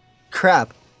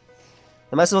 Crap.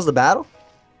 Am I supposed to battle?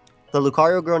 The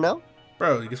Lucario girl now?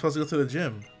 Bro, you're supposed to go to the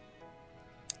gym.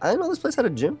 I didn't know this place had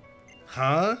a gym.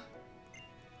 Huh?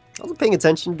 I wasn't paying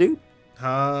attention, dude.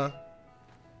 Huh?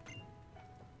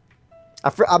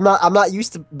 I'm not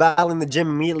used to battling the gym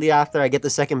immediately after I get the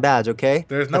second badge, okay?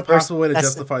 There's no possible way to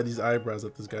justify these eyebrows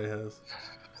that this guy has.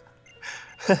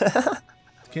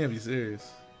 You can't be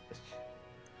serious.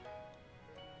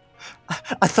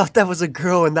 I thought that was a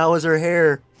girl and that was her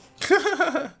hair.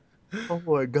 Oh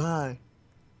my god.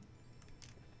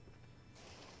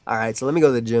 Alright, so let me go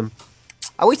to the gym.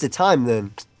 I wasted time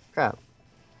then. Crap.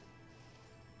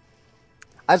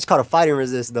 I just caught a fighting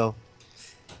resist though.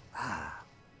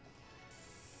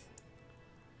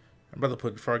 I I'm about to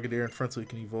put Frogadier in front so he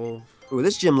can evolve. Ooh,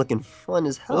 this gym looking fun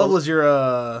as hell. What level is your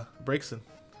Braixen?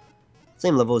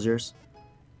 Same level as yours.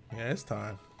 Yeah, it's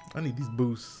time. I need these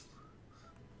boosts.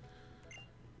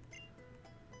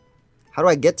 How do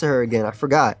I get to her again? I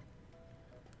forgot.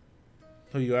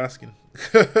 Who are you asking?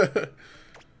 The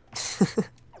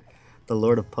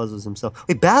Lord of Puzzles himself.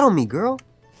 Wait, battle me, girl.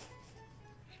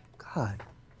 God.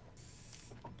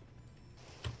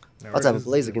 Let's have a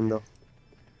Blaziken, though.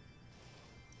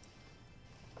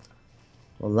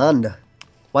 Rolanda.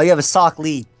 Why you have a sock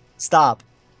lead? Stop.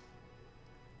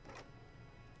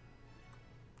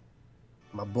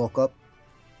 My bulk up.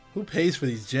 Who pays for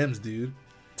these gyms, dude?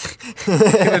 You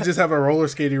can't just have a roller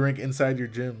skating rink inside your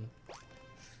gym.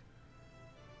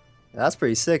 That's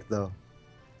pretty sick, though.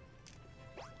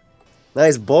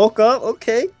 Nice bulk up.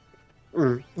 Okay.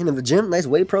 In the gym, nice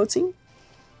whey protein.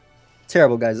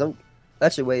 Terrible, guys.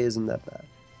 Actually, whey isn't that bad.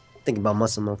 Thinking about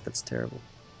muscle milk, that's terrible.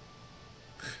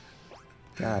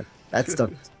 God,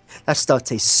 that stuff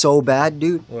tastes so bad,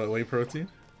 dude. What, whey protein?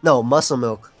 No, muscle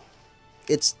milk.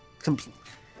 It's complete.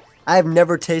 I've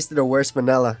never tasted a worse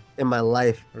vanilla in my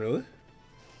life. Really?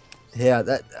 Yeah,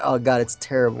 that. Oh god, it's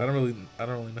terrible. I don't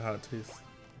really know how it tastes.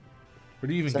 Where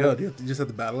do you even go? Do you just have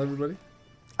to battle everybody?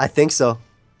 I think so.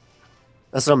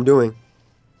 That's what I'm doing.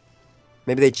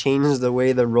 Maybe they change the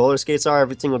way the roller skates are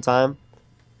every single time.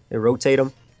 They rotate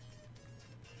them.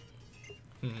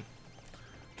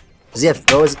 Does he have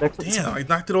throw as next one? Damn, I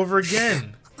knocked it over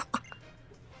again.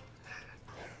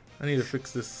 I need to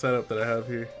fix this setup that I have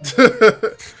here.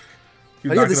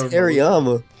 I got this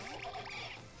Ariyama.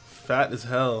 Fat as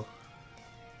hell.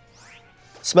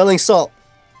 Smelling salt.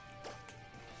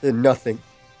 Did nothing.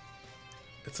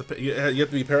 You have to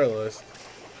be paralyzed.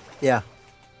 Yeah.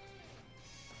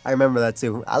 I remember that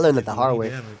too. I learned it the hard way.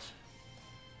 Damage.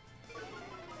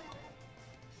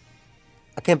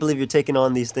 I can't believe you're taking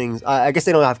on these things. I guess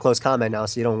they don't have close combat now,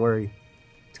 so you don't worry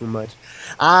too much.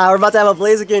 We're about to have a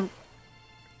Blaziken.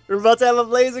 We're about to have a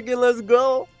Blaziken. Let's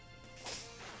go.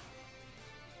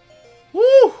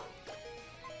 Woo!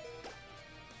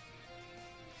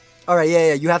 Alright,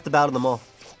 yeah. You have to battle them all.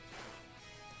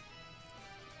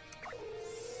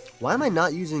 Why am I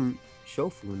not using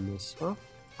shofu in this? Huh?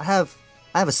 I have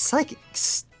a psychic.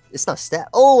 It's not stat.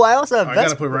 Oh, I also have. I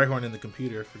gotta put Rhyhorn in the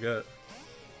computer. I forgot.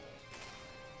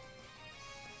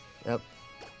 Yep.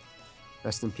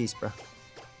 Rest in peace, bro.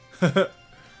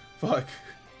 Fuck.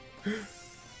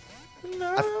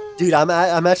 No. Dude,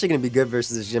 I'm actually gonna be good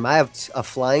versus this gym. I have a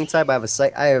flying type. I have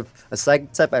a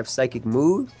psychic type. I have psychic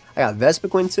moves. I got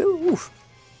Vespiquen too. Oof.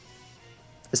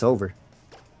 It's over.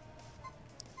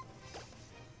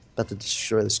 About to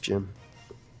destroy this gym.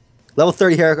 Level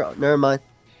 30 hair. Never mind.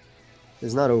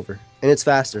 It's not over, and it's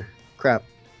faster. Crap.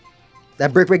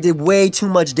 That brick break did way too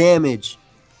much damage.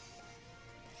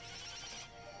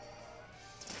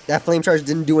 That flame charge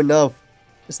didn't do enough.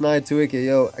 It's 9-2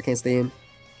 yo. I can't stay in.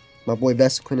 My boy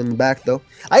Vespiquen in the back though.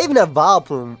 I even have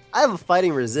Vileplume. I have a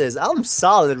fighting resist. I'm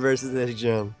solid versus this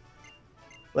gym.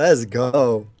 Let's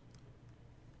go.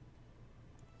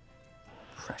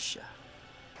 Pressure.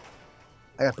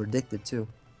 I got predicted too.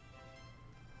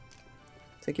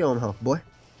 Take your own health, boy.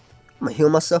 I'm gonna heal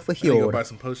myself with heal. Go buy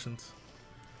some potions.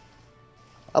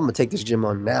 I'm gonna take this gym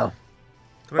on now.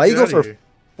 Can Why you go for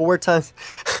 4 times?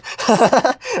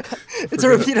 It's a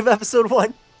repeat of episode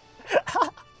 1.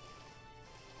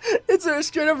 It's a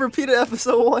straight up repeat of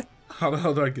episode 1. How the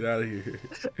hell do I get out of here?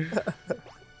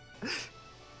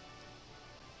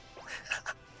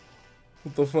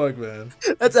 What the fuck, man?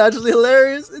 That's actually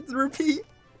hilarious. It's a repeat.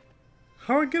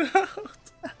 How do I get out?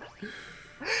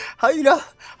 How you know?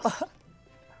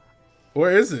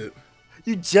 Where is it?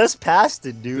 You just passed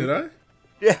it, dude. Did I?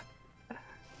 Yeah.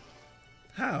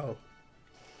 How?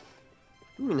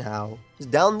 I mean, how? It's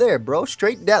down there, bro.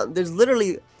 Straight down. There's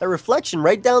literally a reflection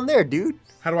right down there, dude.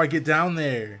 How do I get down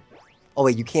there? Oh,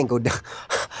 wait, you can't go down.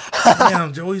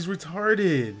 Damn, Joey's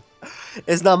retarded.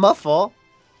 It's not my fault.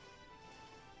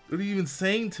 What are you even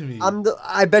saying to me?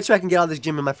 I bet you I can get out of this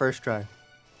gym in my first try.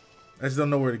 I just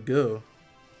don't know where to go.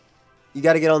 You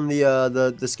got to get on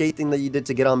the skate thing that you did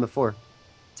to get on before.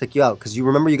 Take you out. Because you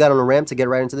remember you got on a ramp to get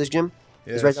right into this gym?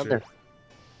 Yeah, it's right down there.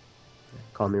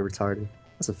 Call me retarded.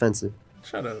 That's offensive.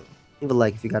 Shut up. Leave a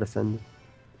like if you got offended.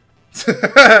 We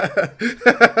got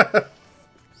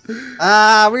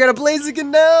a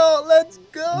Blaziken now. Let's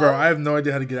go. Bro, I have no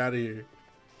idea how to get out of here.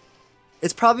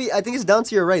 It's probably, I think it's down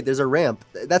to your right. There's a ramp.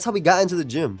 That's how we got into the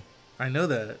gym. I know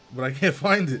that, but I can't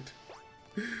find it.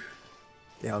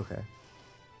 Yeah, okay.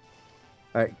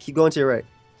 Alright, keep going to your right.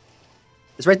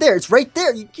 It's right there. It's right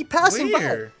there. You keep passing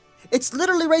by. It's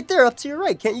literally right there up to your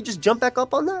right. Can't you just jump back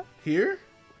up on that? Here?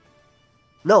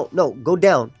 No, no, go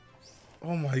down.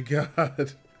 Oh my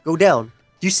god. Go down.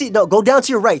 Do you see? No, go down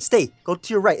to your right. Stay. Go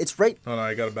to your right. It's right. Oh no,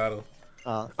 I got a battle.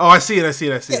 Uh, Oh, I see it. I see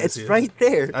it. I see yeah, it. I it's see it. right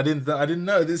there. I didn't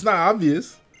know. It's not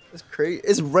obvious. It's crazy.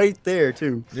 It's right there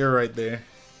too. You're right there.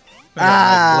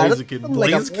 That's Blaze kick. something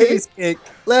like a Blaze blaze kick.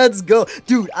 kick. Let's go,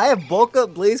 dude. I have bulk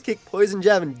up, blaze kick, poison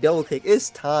jab, and double kick. It's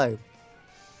time.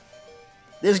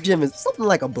 This gym is something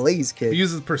like a blaze If kick. he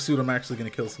uses pursuit, I'm actually gonna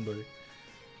kill somebody.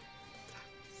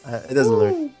 It doesn't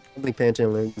learn. I don't think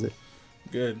Panchan learns it.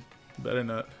 Good. Better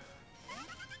not.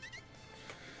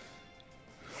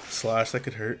 Slash, that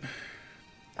could hurt.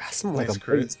 Something Nice like a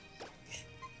crit. blaze.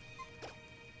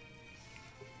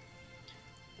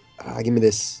 Give me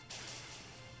this.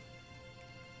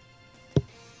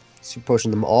 Super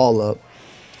potion them all up.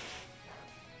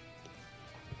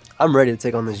 I'm ready to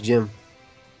take on this gym.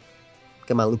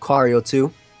 Got my Lucario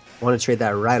too. Want to trade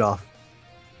that right off.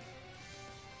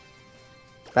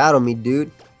 Battle me, dude.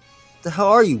 What the hell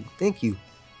are you? Thank you.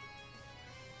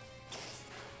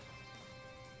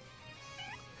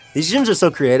 These gyms are so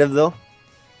creative, though.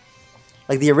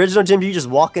 Like the original gym, you just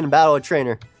walk in and battle a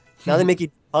trainer. Now they make you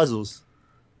do puzzles.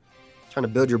 Trying to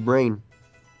build your brain.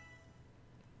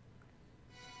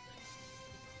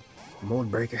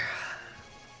 Mold breaker.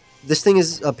 This thing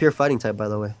is a pure fighting type, by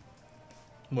the way.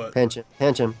 What? Panchan.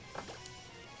 Panchan.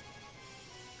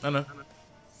 I know.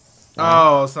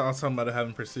 Oh, I was talking about it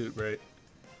having pursuit, right?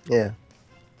 Yeah.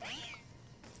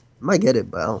 Might get it,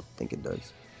 but I don't think it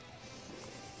does.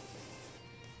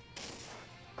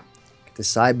 Get the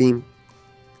side beam.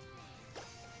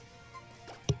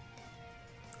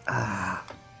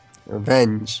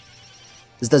 Revenge.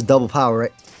 This does double power,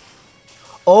 right?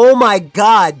 Oh my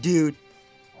god, dude.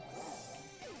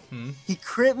 He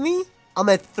crit me? I'm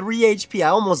at 3 HP. I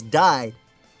almost died.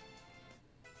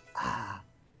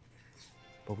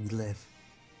 But we live.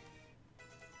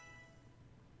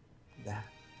 That.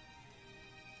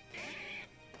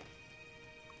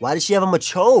 Why does she have him a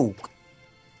choke?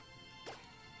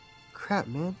 Crap,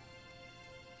 man.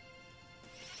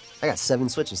 I got 7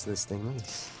 switches to this thing. Look at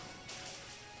this.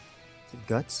 Is it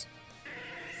guts?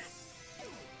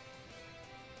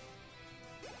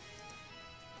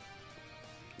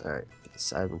 Alright, get the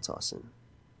siren toss in.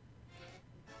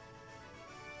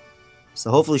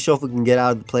 So hopefully Shofu can get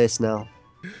out of the place now.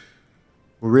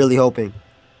 We're really hoping.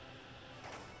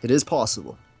 It is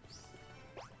possible.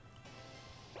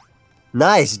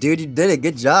 Nice, dude. You did it.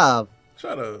 Good job.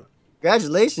 Shut up.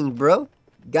 Congratulations, bro.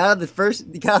 You got out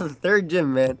of the third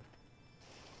gym, man.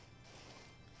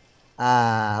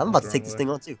 I'm about to take this thing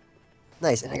on too.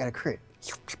 Nice, and I got a crit.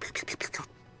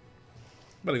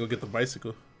 Better go get the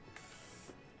bicycle.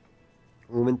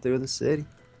 Rooming through the city.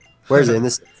 Where is it? In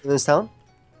this town?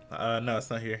 No, it's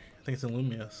not here. I think it's in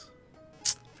Lumios.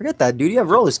 Forget that, dude. You have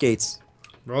roller skates.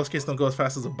 Roller skates don't go as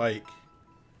fast as a bike.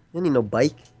 You don't need no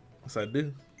bike. Yes, I do.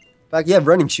 In fact, you have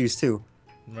running shoes too.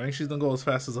 Running shoes don't go as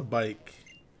fast as a bike.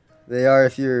 They are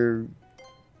if you're...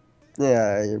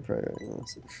 Yeah, you're probably right.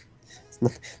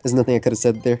 There's nothing I could have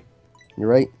said there. You're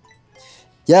right.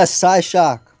 Yes, Psy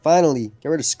Shock. Finally. Get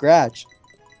rid of Scratch.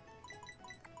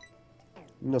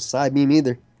 No side beam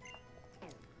either.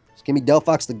 Just give me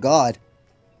Delphox the God.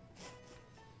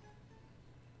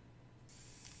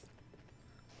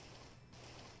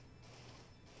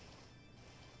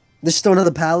 There's still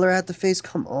another Paddler at the face?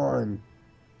 Come on.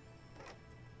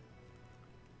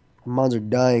 Mons are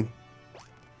dying.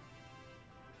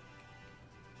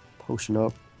 Potion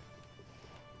up.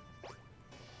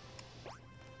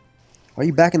 Why are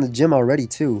you back in the gym already,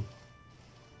 too?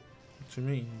 What you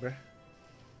mean, bruh?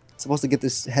 Supposed to get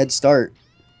this head start.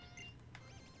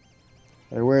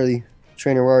 Alright, where are you?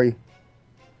 Trainer, where are you?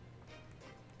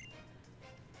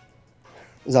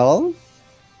 Is that all of them?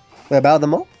 Wait, about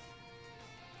them all?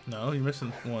 No, you're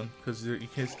missing one because you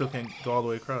still can't go all the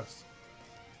way across.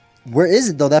 Where is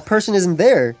it though? That person isn't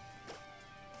there.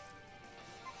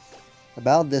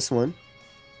 About this one.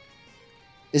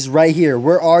 Is right here.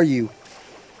 Where are you?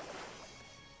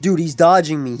 Dude, he's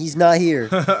dodging me. He's not here.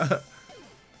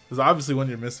 There's obviously one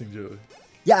you're missing, Joey.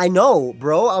 Yeah, I know,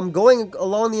 bro. I'm going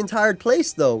along the entire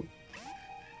place though.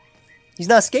 He's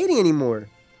not skating anymore.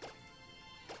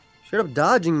 Straight up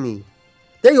dodging me.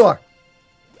 There you are.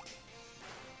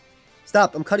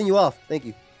 Stop. I'm cutting you off. Thank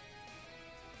you.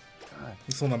 God.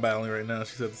 He's still not battling right now.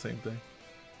 She said the same thing.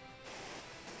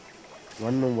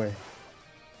 Running away.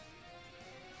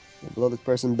 I'll blow this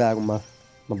person back with my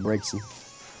brakes.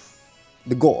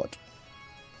 The God.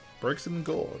 Breaks in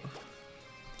gold.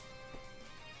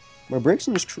 My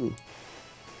Braixen is true.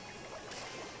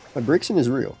 My Braixen is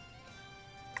real.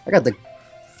 I got the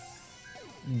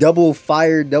double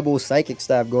fire, double psychic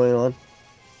stab going on.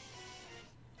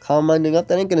 Calm minding up.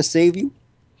 That ain't gonna save you.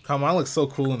 Come on, looks so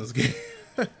cool in this game.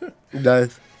 It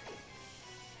does.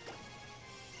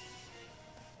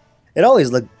 It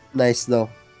always looked nice though.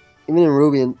 Even in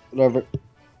Ruby and whatever.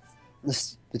 The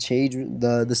stage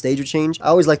would change. I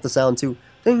always like the sound too.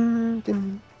 Ding,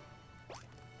 ding.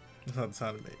 That's not the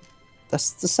sound it made.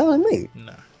 That's the sound it made.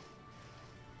 Nah.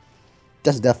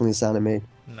 That's definitely the sound it made.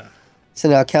 Nah. So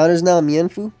now counters now,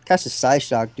 Mienfu. Catch the side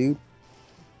shock, dude.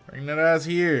 Bring that ass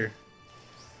here.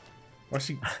 Why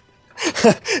she?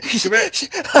 Come here.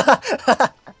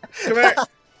 Come here.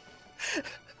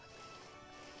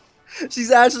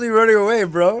 She's actually running away,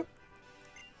 bro.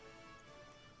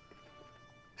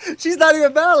 She's not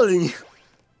even battling you.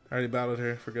 I already battled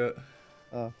her. Forgot.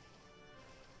 Oh.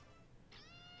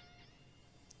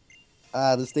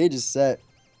 The stage is set.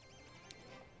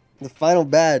 The final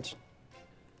badge.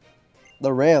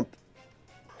 The ramp.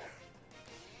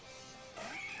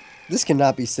 This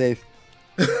cannot be safe.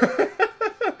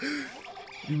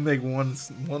 You make one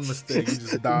mistake, you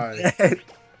just die. I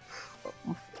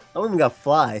don't even got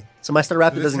fly. So my Star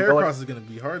Raptor This doesn't hair go. cross is gonna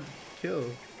be hard to kill.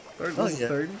 30, Oh, this is yeah.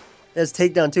 30. There's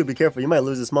takedown too. Be careful. You might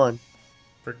lose this mon.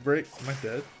 Brick break. Am I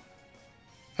dead?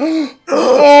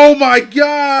 Oh my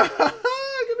god! Get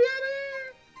me out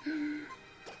of here!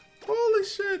 Holy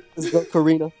shit! Let's go,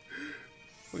 Karina.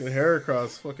 Look at hair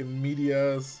across, fucking meaty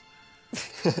ass.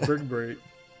 Brick break.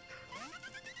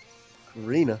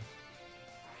 Karina.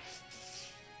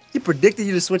 He predicted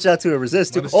you to switch out to a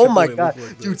resist, Why too. does Oh Chipotle my look god.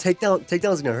 like Dude, that?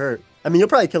 takedown's gonna hurt. I mean, you'll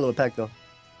probably kill it with Peck, though.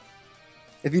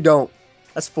 If you don't,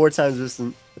 that's 4 times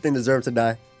resistant. I think deserve to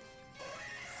die.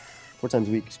 4 times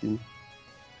weak, excuse me.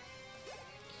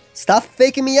 Stop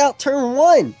faking me out, turn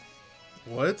 1!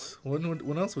 What?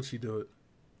 When else would she do it?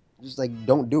 Just like,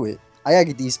 don't do it. I gotta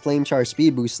get these flame charge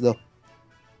speed boosts, though.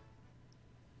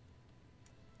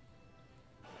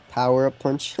 Power up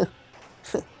punch.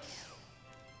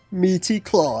 Meaty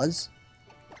claws.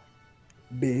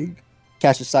 Big.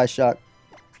 Catch a side shot.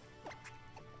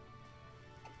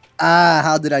 Ah,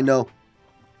 how did I know?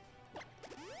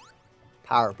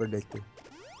 Power predictor.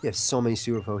 You have so many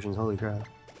super potions, holy crap.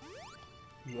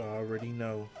 You already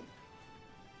know.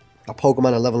 Our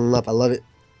Pokemon are leveling up, I love it.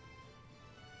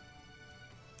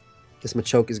 Guess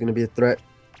Machoke is gonna be a threat.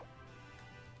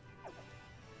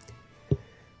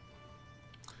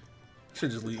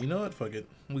 Should just leave. You know what? Fuck it.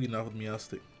 I'm leading off with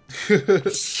Meowstic.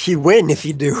 You win if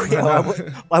you do. Yeah,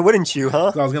 why wouldn't you,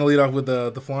 huh? So I was gonna lead off with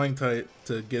the flying type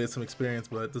to get it some experience,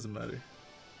 but it doesn't matter.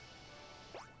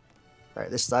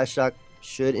 Alright, this side shock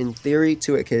should, in theory,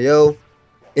 2-hit KO.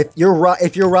 If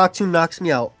your Rock Tomb knocks me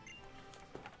out,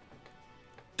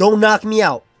 don't knock me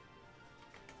out.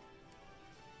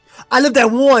 I lived at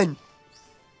 1.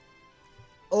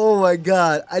 Oh my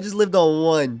god, I just lived on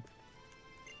 1.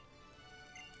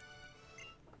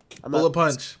 Bullet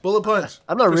punch. Bullet punch.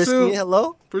 I'm not Pursuit. risking it.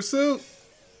 Hello? Pursuit.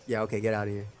 Yeah, okay, get out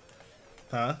of here.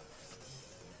 Huh?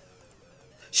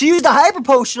 She used the hyper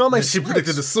potion on my She switch.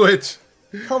 predicted the switch.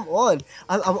 Come on.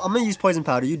 I'm gonna use poison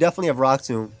powder. You definitely have Rock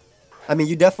Tomb. I mean,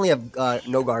 you definitely have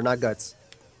no guard, not guts.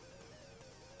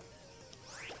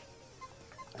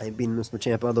 I ain't beating this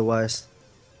Machamp otherwise.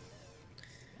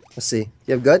 Let's see.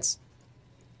 You have guts?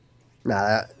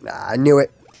 Nah, I knew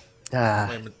it.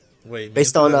 Ah, Wait.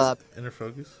 Based Mewtwo on, has inner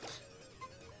focus.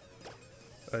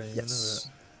 I didn't even know yes.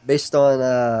 that. Based on,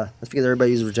 that's because everybody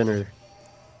uses Regenerator.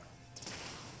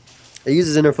 It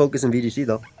uses inner focus in VGC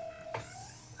though.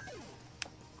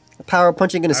 Power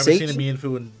punch ain't gonna I haven't save seen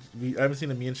you. a I haven't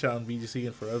seen a Mean shot in VGC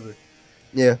in forever.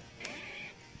 Yeah.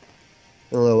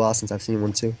 Been a little while since I've seen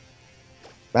one too.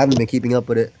 But I haven't been keeping up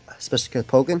with it, especially because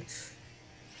poking.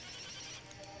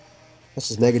 This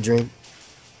is Mega Drain.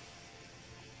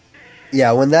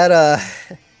 Yeah, when that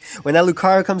when that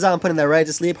Lucario comes out and putting that right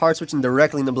to sleep, hard switching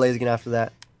directly into Blaziken after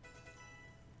that.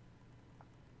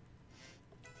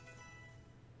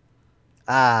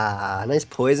 Ah, nice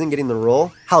poison getting the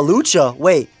roll. Halucha,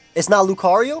 wait, it's not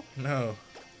Lucario? No.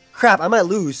 Crap, I might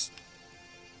lose.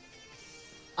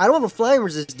 I don't have a flying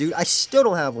resist, dude. I still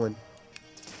don't have one.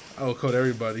 I will code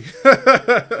everybody.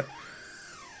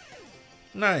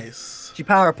 Nice. She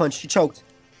power punched. She choked.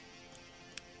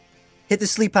 Hit the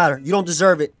sleep powder. You don't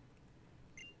deserve it.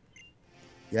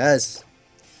 Yes.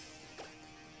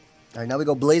 All right, now we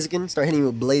go Blaziken. Start hitting you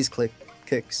with Blaze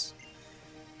kicks.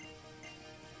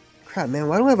 Crap, man.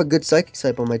 Why don't I have a good Psychic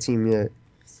type on my team yet?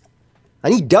 I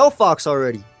need Delphox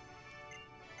already.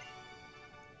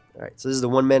 All right, so this is the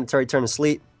one mandatory turn to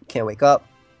sleep. Can't wake up.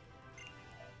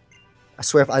 I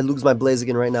swear if I lose my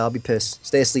Blaziken right now, I'll be pissed.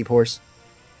 Stay asleep, horse.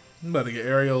 I'm about to get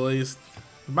aerial laced.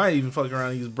 Might even fuck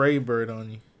around and use Brave Bird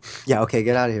on you. Yeah, okay,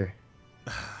 get out of here.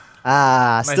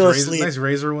 Ah, Nice still razor, asleep. nice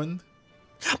razor wind.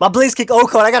 My Blaze Kick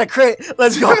Oko, I got a crit.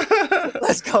 Let's go.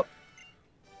 Let's go.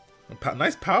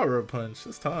 Nice power up punch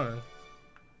this time.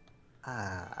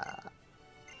 My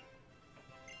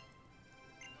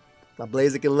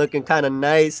Blaziken looking kind of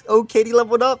nice. Oh, Katie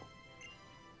leveled up.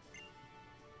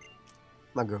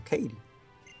 My girl Katie.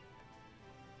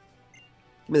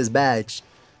 Give me this badge.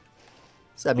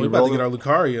 We're about to get our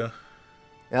Lucario.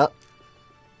 Yep.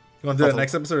 You want to do that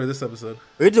next episode or this episode?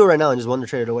 We can do it right now and just Wonder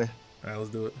Trade it away. Alright,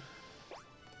 let's do it.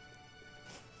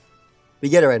 We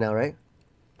get it right now, right?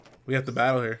 We have to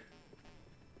battle here.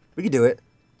 We can do it.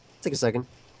 Take a second.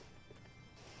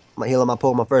 I'm gonna heal up my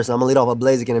Pokemon first. I'm gonna lead off a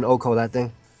Blaziken and Oko that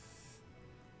thing.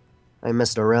 I ain't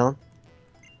messing around.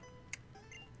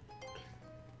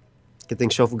 Good thing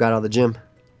Shofu got out of the gym.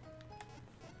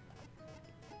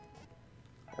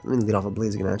 Let me lead off a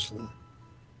Blaziken actually.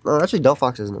 No, actually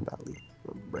Delphox isn't a bad lead.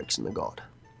 Breaks in the God.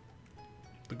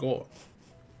 The God.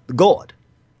 The God.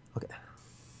 Okay.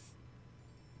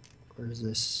 Where is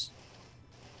this?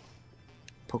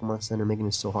 Pokemon Center making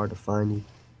it so hard to find you.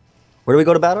 Where do we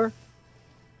go to battle her?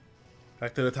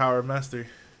 Back to the Tower of Mastery.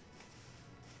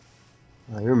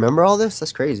 You remember all this?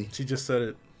 That's crazy. She just said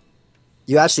it.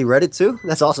 You actually read it too?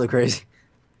 That's also crazy.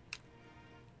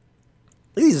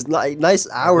 Look at these nice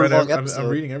hour-long episodes. I'm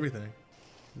reading everything.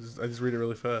 I just read it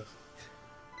really fast.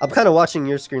 I'm kind of watching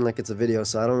your screen like it's a video,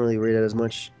 so I don't really read it as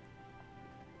much.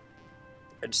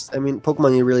 I mean,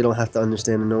 Pokemon, you really don't have to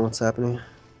understand to know what's happening.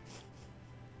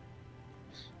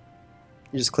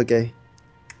 You just click A.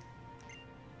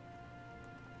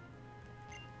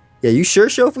 Yeah, you sure,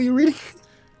 Shofu, you reading?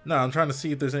 No, I'm trying to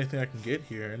see if there's anything I can get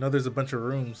here. I know there's a bunch of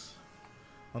rooms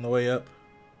on the way up.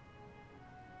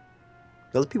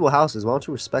 Those people houses. Why don't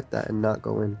you respect that and not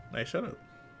go in? Hey, shut up.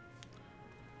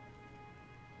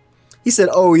 He said,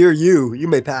 "Oh, you're you. You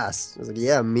may pass." I was like,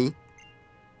 "Yeah, me."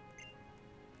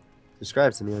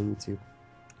 Subscribe to me on YouTube.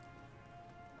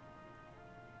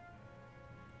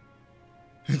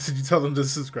 Did you tell them to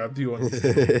subscribe to you on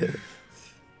YouTube?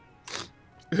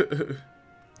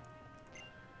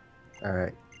 All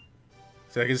right.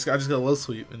 See, I just got a low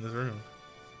sweep in this room.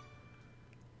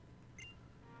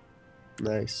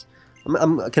 Nice.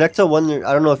 I'm connected to one.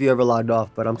 I don't know if you ever logged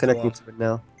off, but I'm connecting to it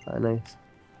now. Nice.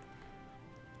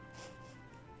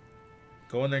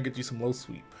 Go in there and get you some low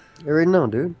sweep. You already know,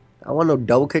 dude. I don't want no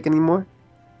double kick anymore.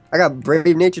 I got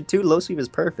Brave Nature too. Low sweep is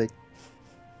perfect.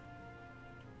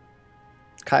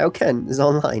 Kaioken is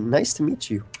online. Nice to meet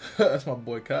you. That's my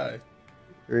boy Kai.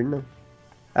 You already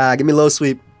know. Give me low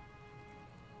sweep.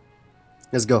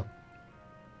 Let's go.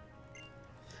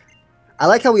 I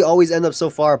like how we always end up so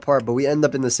far apart, but we end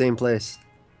up in the same place.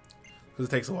 Because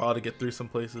it takes a while to get through some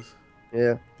places.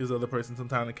 Yeah. Gives the other person some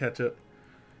time to catch up.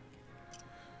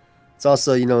 It's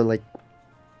also, you know, like,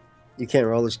 you can't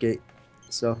roller skate.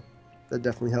 So, that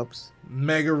definitely helps.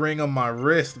 Mega ring on my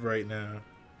wrist right now.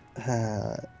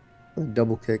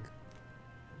 Double kick.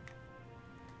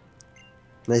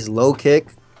 Nice low kick.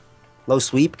 Low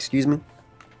sweep, excuse me.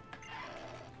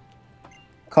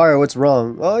 Kara, what's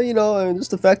wrong? Oh, you know,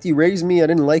 just the fact you raised me, I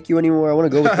didn't like you anymore. I want to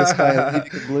go with this guy. I believe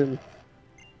you could blue.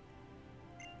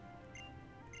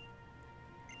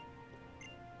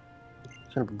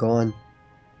 Should have gone.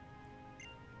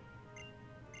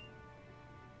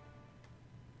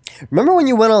 Remember when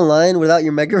you went online without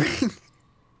your Mega Ring?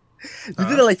 You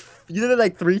did it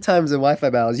like 3 times in Wi-Fi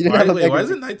battles. You didn't have a Mega Ring. Why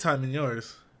is it nighttime in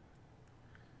yours?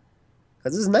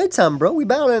 Because it's nighttime, bro. We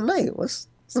battle at night. What's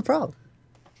the problem?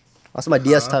 Also, my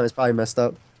DS time is probably messed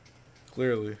up.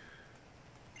 Clearly.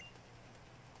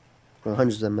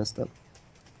 100% messed up.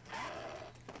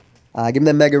 Give me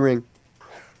that Mega Ring.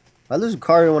 Why does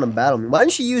Lucario want to battle me? Why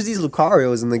didn't she use these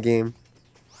Lucarios in the game?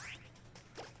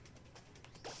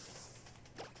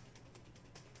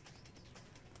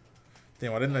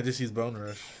 Damn, why didn't I just use Bone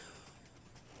Rush?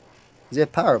 Does he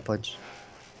have Power Punch?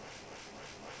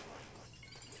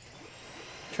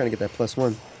 Trying to get that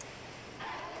 +1.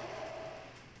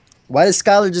 Why did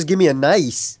Skylar just give me a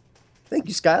nice? Thank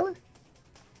you, Skylar.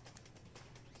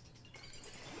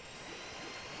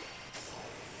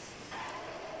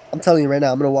 I'm telling you right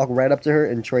now, I'm going to walk right up to her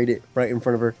and trade it right in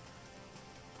front of her.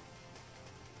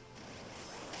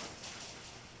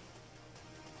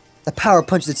 That Power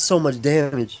Punch did so much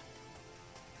damage.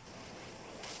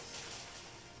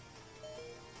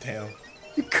 Damn.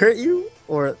 You crit you?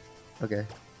 Or... Okay.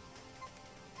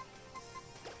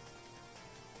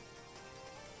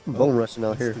 Bone rushing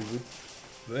out here. Stupid.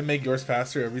 Do they make yours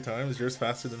faster every time? Is yours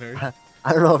faster than hers?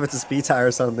 I don't know if it's a speed tie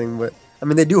or something, but... I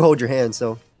mean, they do hold your hand,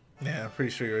 so... Yeah, I'm pretty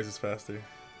sure yours is faster.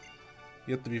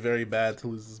 You have to be very bad to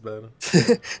lose this battle.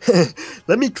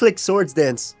 Let me click Swords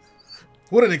Dance.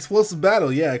 What an explosive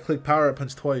battle. Yeah, I clicked Power Up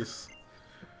Punch twice.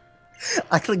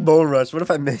 I clicked Bone Rush. What if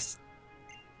I missed?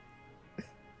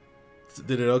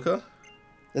 Did it okay?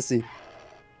 Let's see.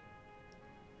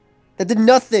 That did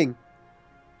nothing.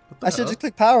 What the I should hell? just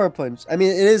click Power Punch. I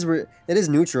mean, it is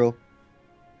neutral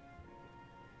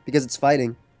because it's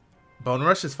fighting. Bone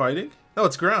Rush is fighting? No,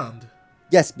 it's ground.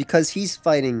 Yes, because he's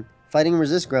fighting. Fighting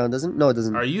resist ground doesn't? No, it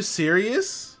doesn't. Are you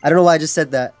serious? I don't know why I just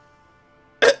said that.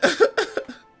 What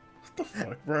the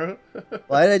fuck, bro?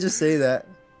 Why did I just say that?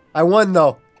 I won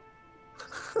though.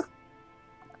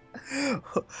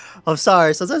 I'm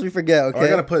sorry. Sometimes we forget. Okay. Oh, I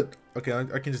gotta put. Okay,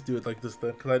 I can just do it like this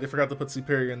then, because I forgot to put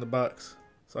Superior in the box.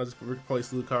 So I just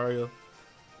replaced Lucario.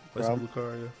 Replace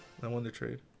Lucario. I won the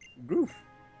trade. Goof.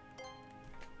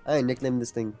 I ain't nicknamed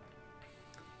this thing.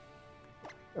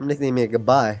 I'm nicknaming it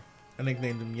Goodbye. I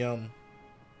nicknamed him Yum.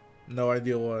 No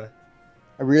idea why.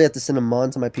 I really have to send a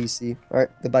mon to my PC. Alright,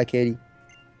 goodbye, Katie.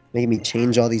 Making me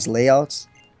change all these layouts.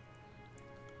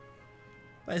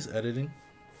 Nice editing.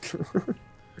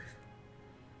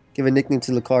 Give a nickname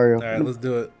to Lucario. Alright, let's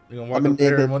do it. You're gonna walk I'm up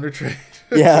there gonna- and Wonder Trade.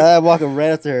 Yeah, I'm walking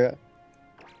right after her.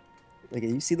 Like,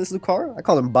 you see this Lucario? I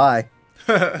call him Bye.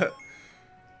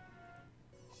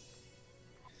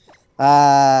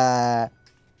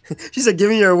 She said, "Give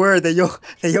me your word that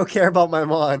you'll care about my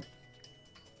mon."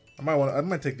 I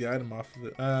might take the item off of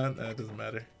it. Nah, it doesn't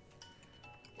matter.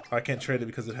 I can't trade it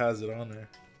because it has it on there.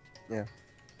 Yeah,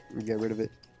 get rid of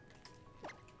it.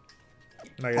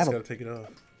 Now I guess I gotta take it off.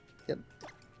 Yep.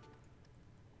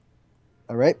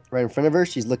 All right, right in front of her.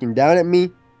 She's looking down at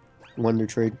me. Wonder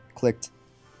trade clicked.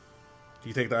 Do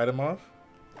you take the item off?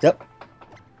 Yep.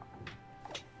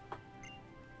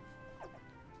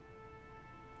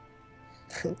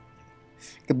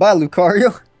 Goodbye,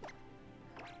 Lucario.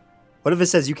 What if it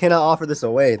says you cannot offer this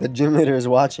away? The gym leader is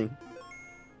watching.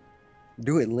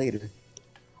 Do it later.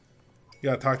 You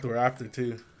gotta talk to her after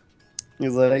too.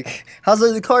 He's like, "How's the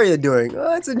Lucario doing?"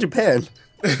 "Oh, it's in Japan."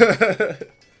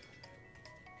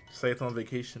 Say it's on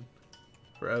vacation.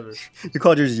 Forever. You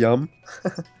called yours Yum?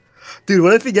 Dude,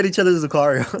 what if we get each other's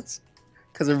Lucarios?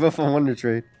 Because they're both on Wonder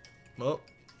Trade. Well,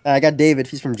 I got David.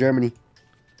 He's from Germany.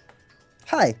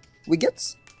 Hi. We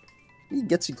gets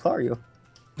Lucario.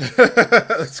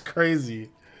 that's crazy.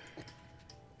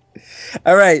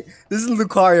 All right. This is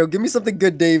Lucario. Give me something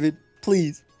good, David.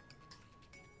 Please.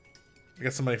 I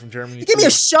got somebody from Germany. Give me a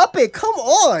too. Shuppet. Come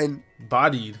on.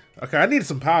 Bodied. Okay, I need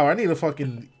some power. I need a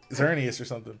fucking Xerneas or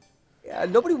something. Yeah,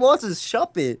 nobody wants his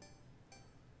Shuppet.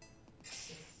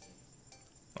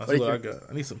 That's what I got.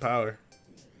 I need some power.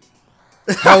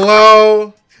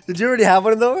 Hello? Did you already have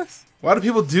one of those? Why do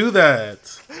people do that?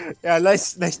 Yeah,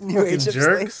 nice new Fucking age.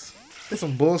 jerks. Get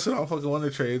some bullshit on fucking Wonder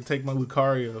Trade. Take my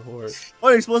Lucario for it.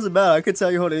 What are you supposed to battle? I could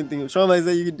tell you hold anything. Show me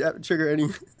that you can trigger any.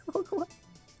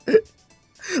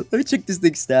 Let me check this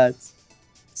thing's stats.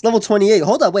 It's level 28.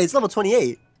 Hold up, wait, it's level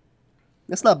 28.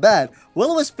 That's not bad.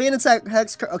 Will-O-Wisp Fan Attack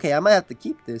Hex. Okay, I might have to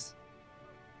keep this.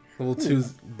 Level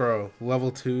 2's, bro.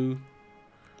 Level 2.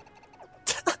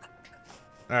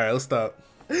 Alright, let's stop.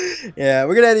 Yeah,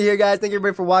 we're gonna end it here, guys. Thank you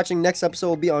everybody for watching. Next episode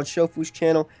will be on Shofu's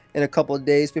channel in a couple of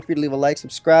days. Feel free to leave a like,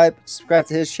 subscribe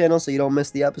to his channel so you don't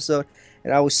miss the episode.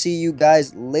 And I will see you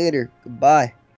guys later. Goodbye.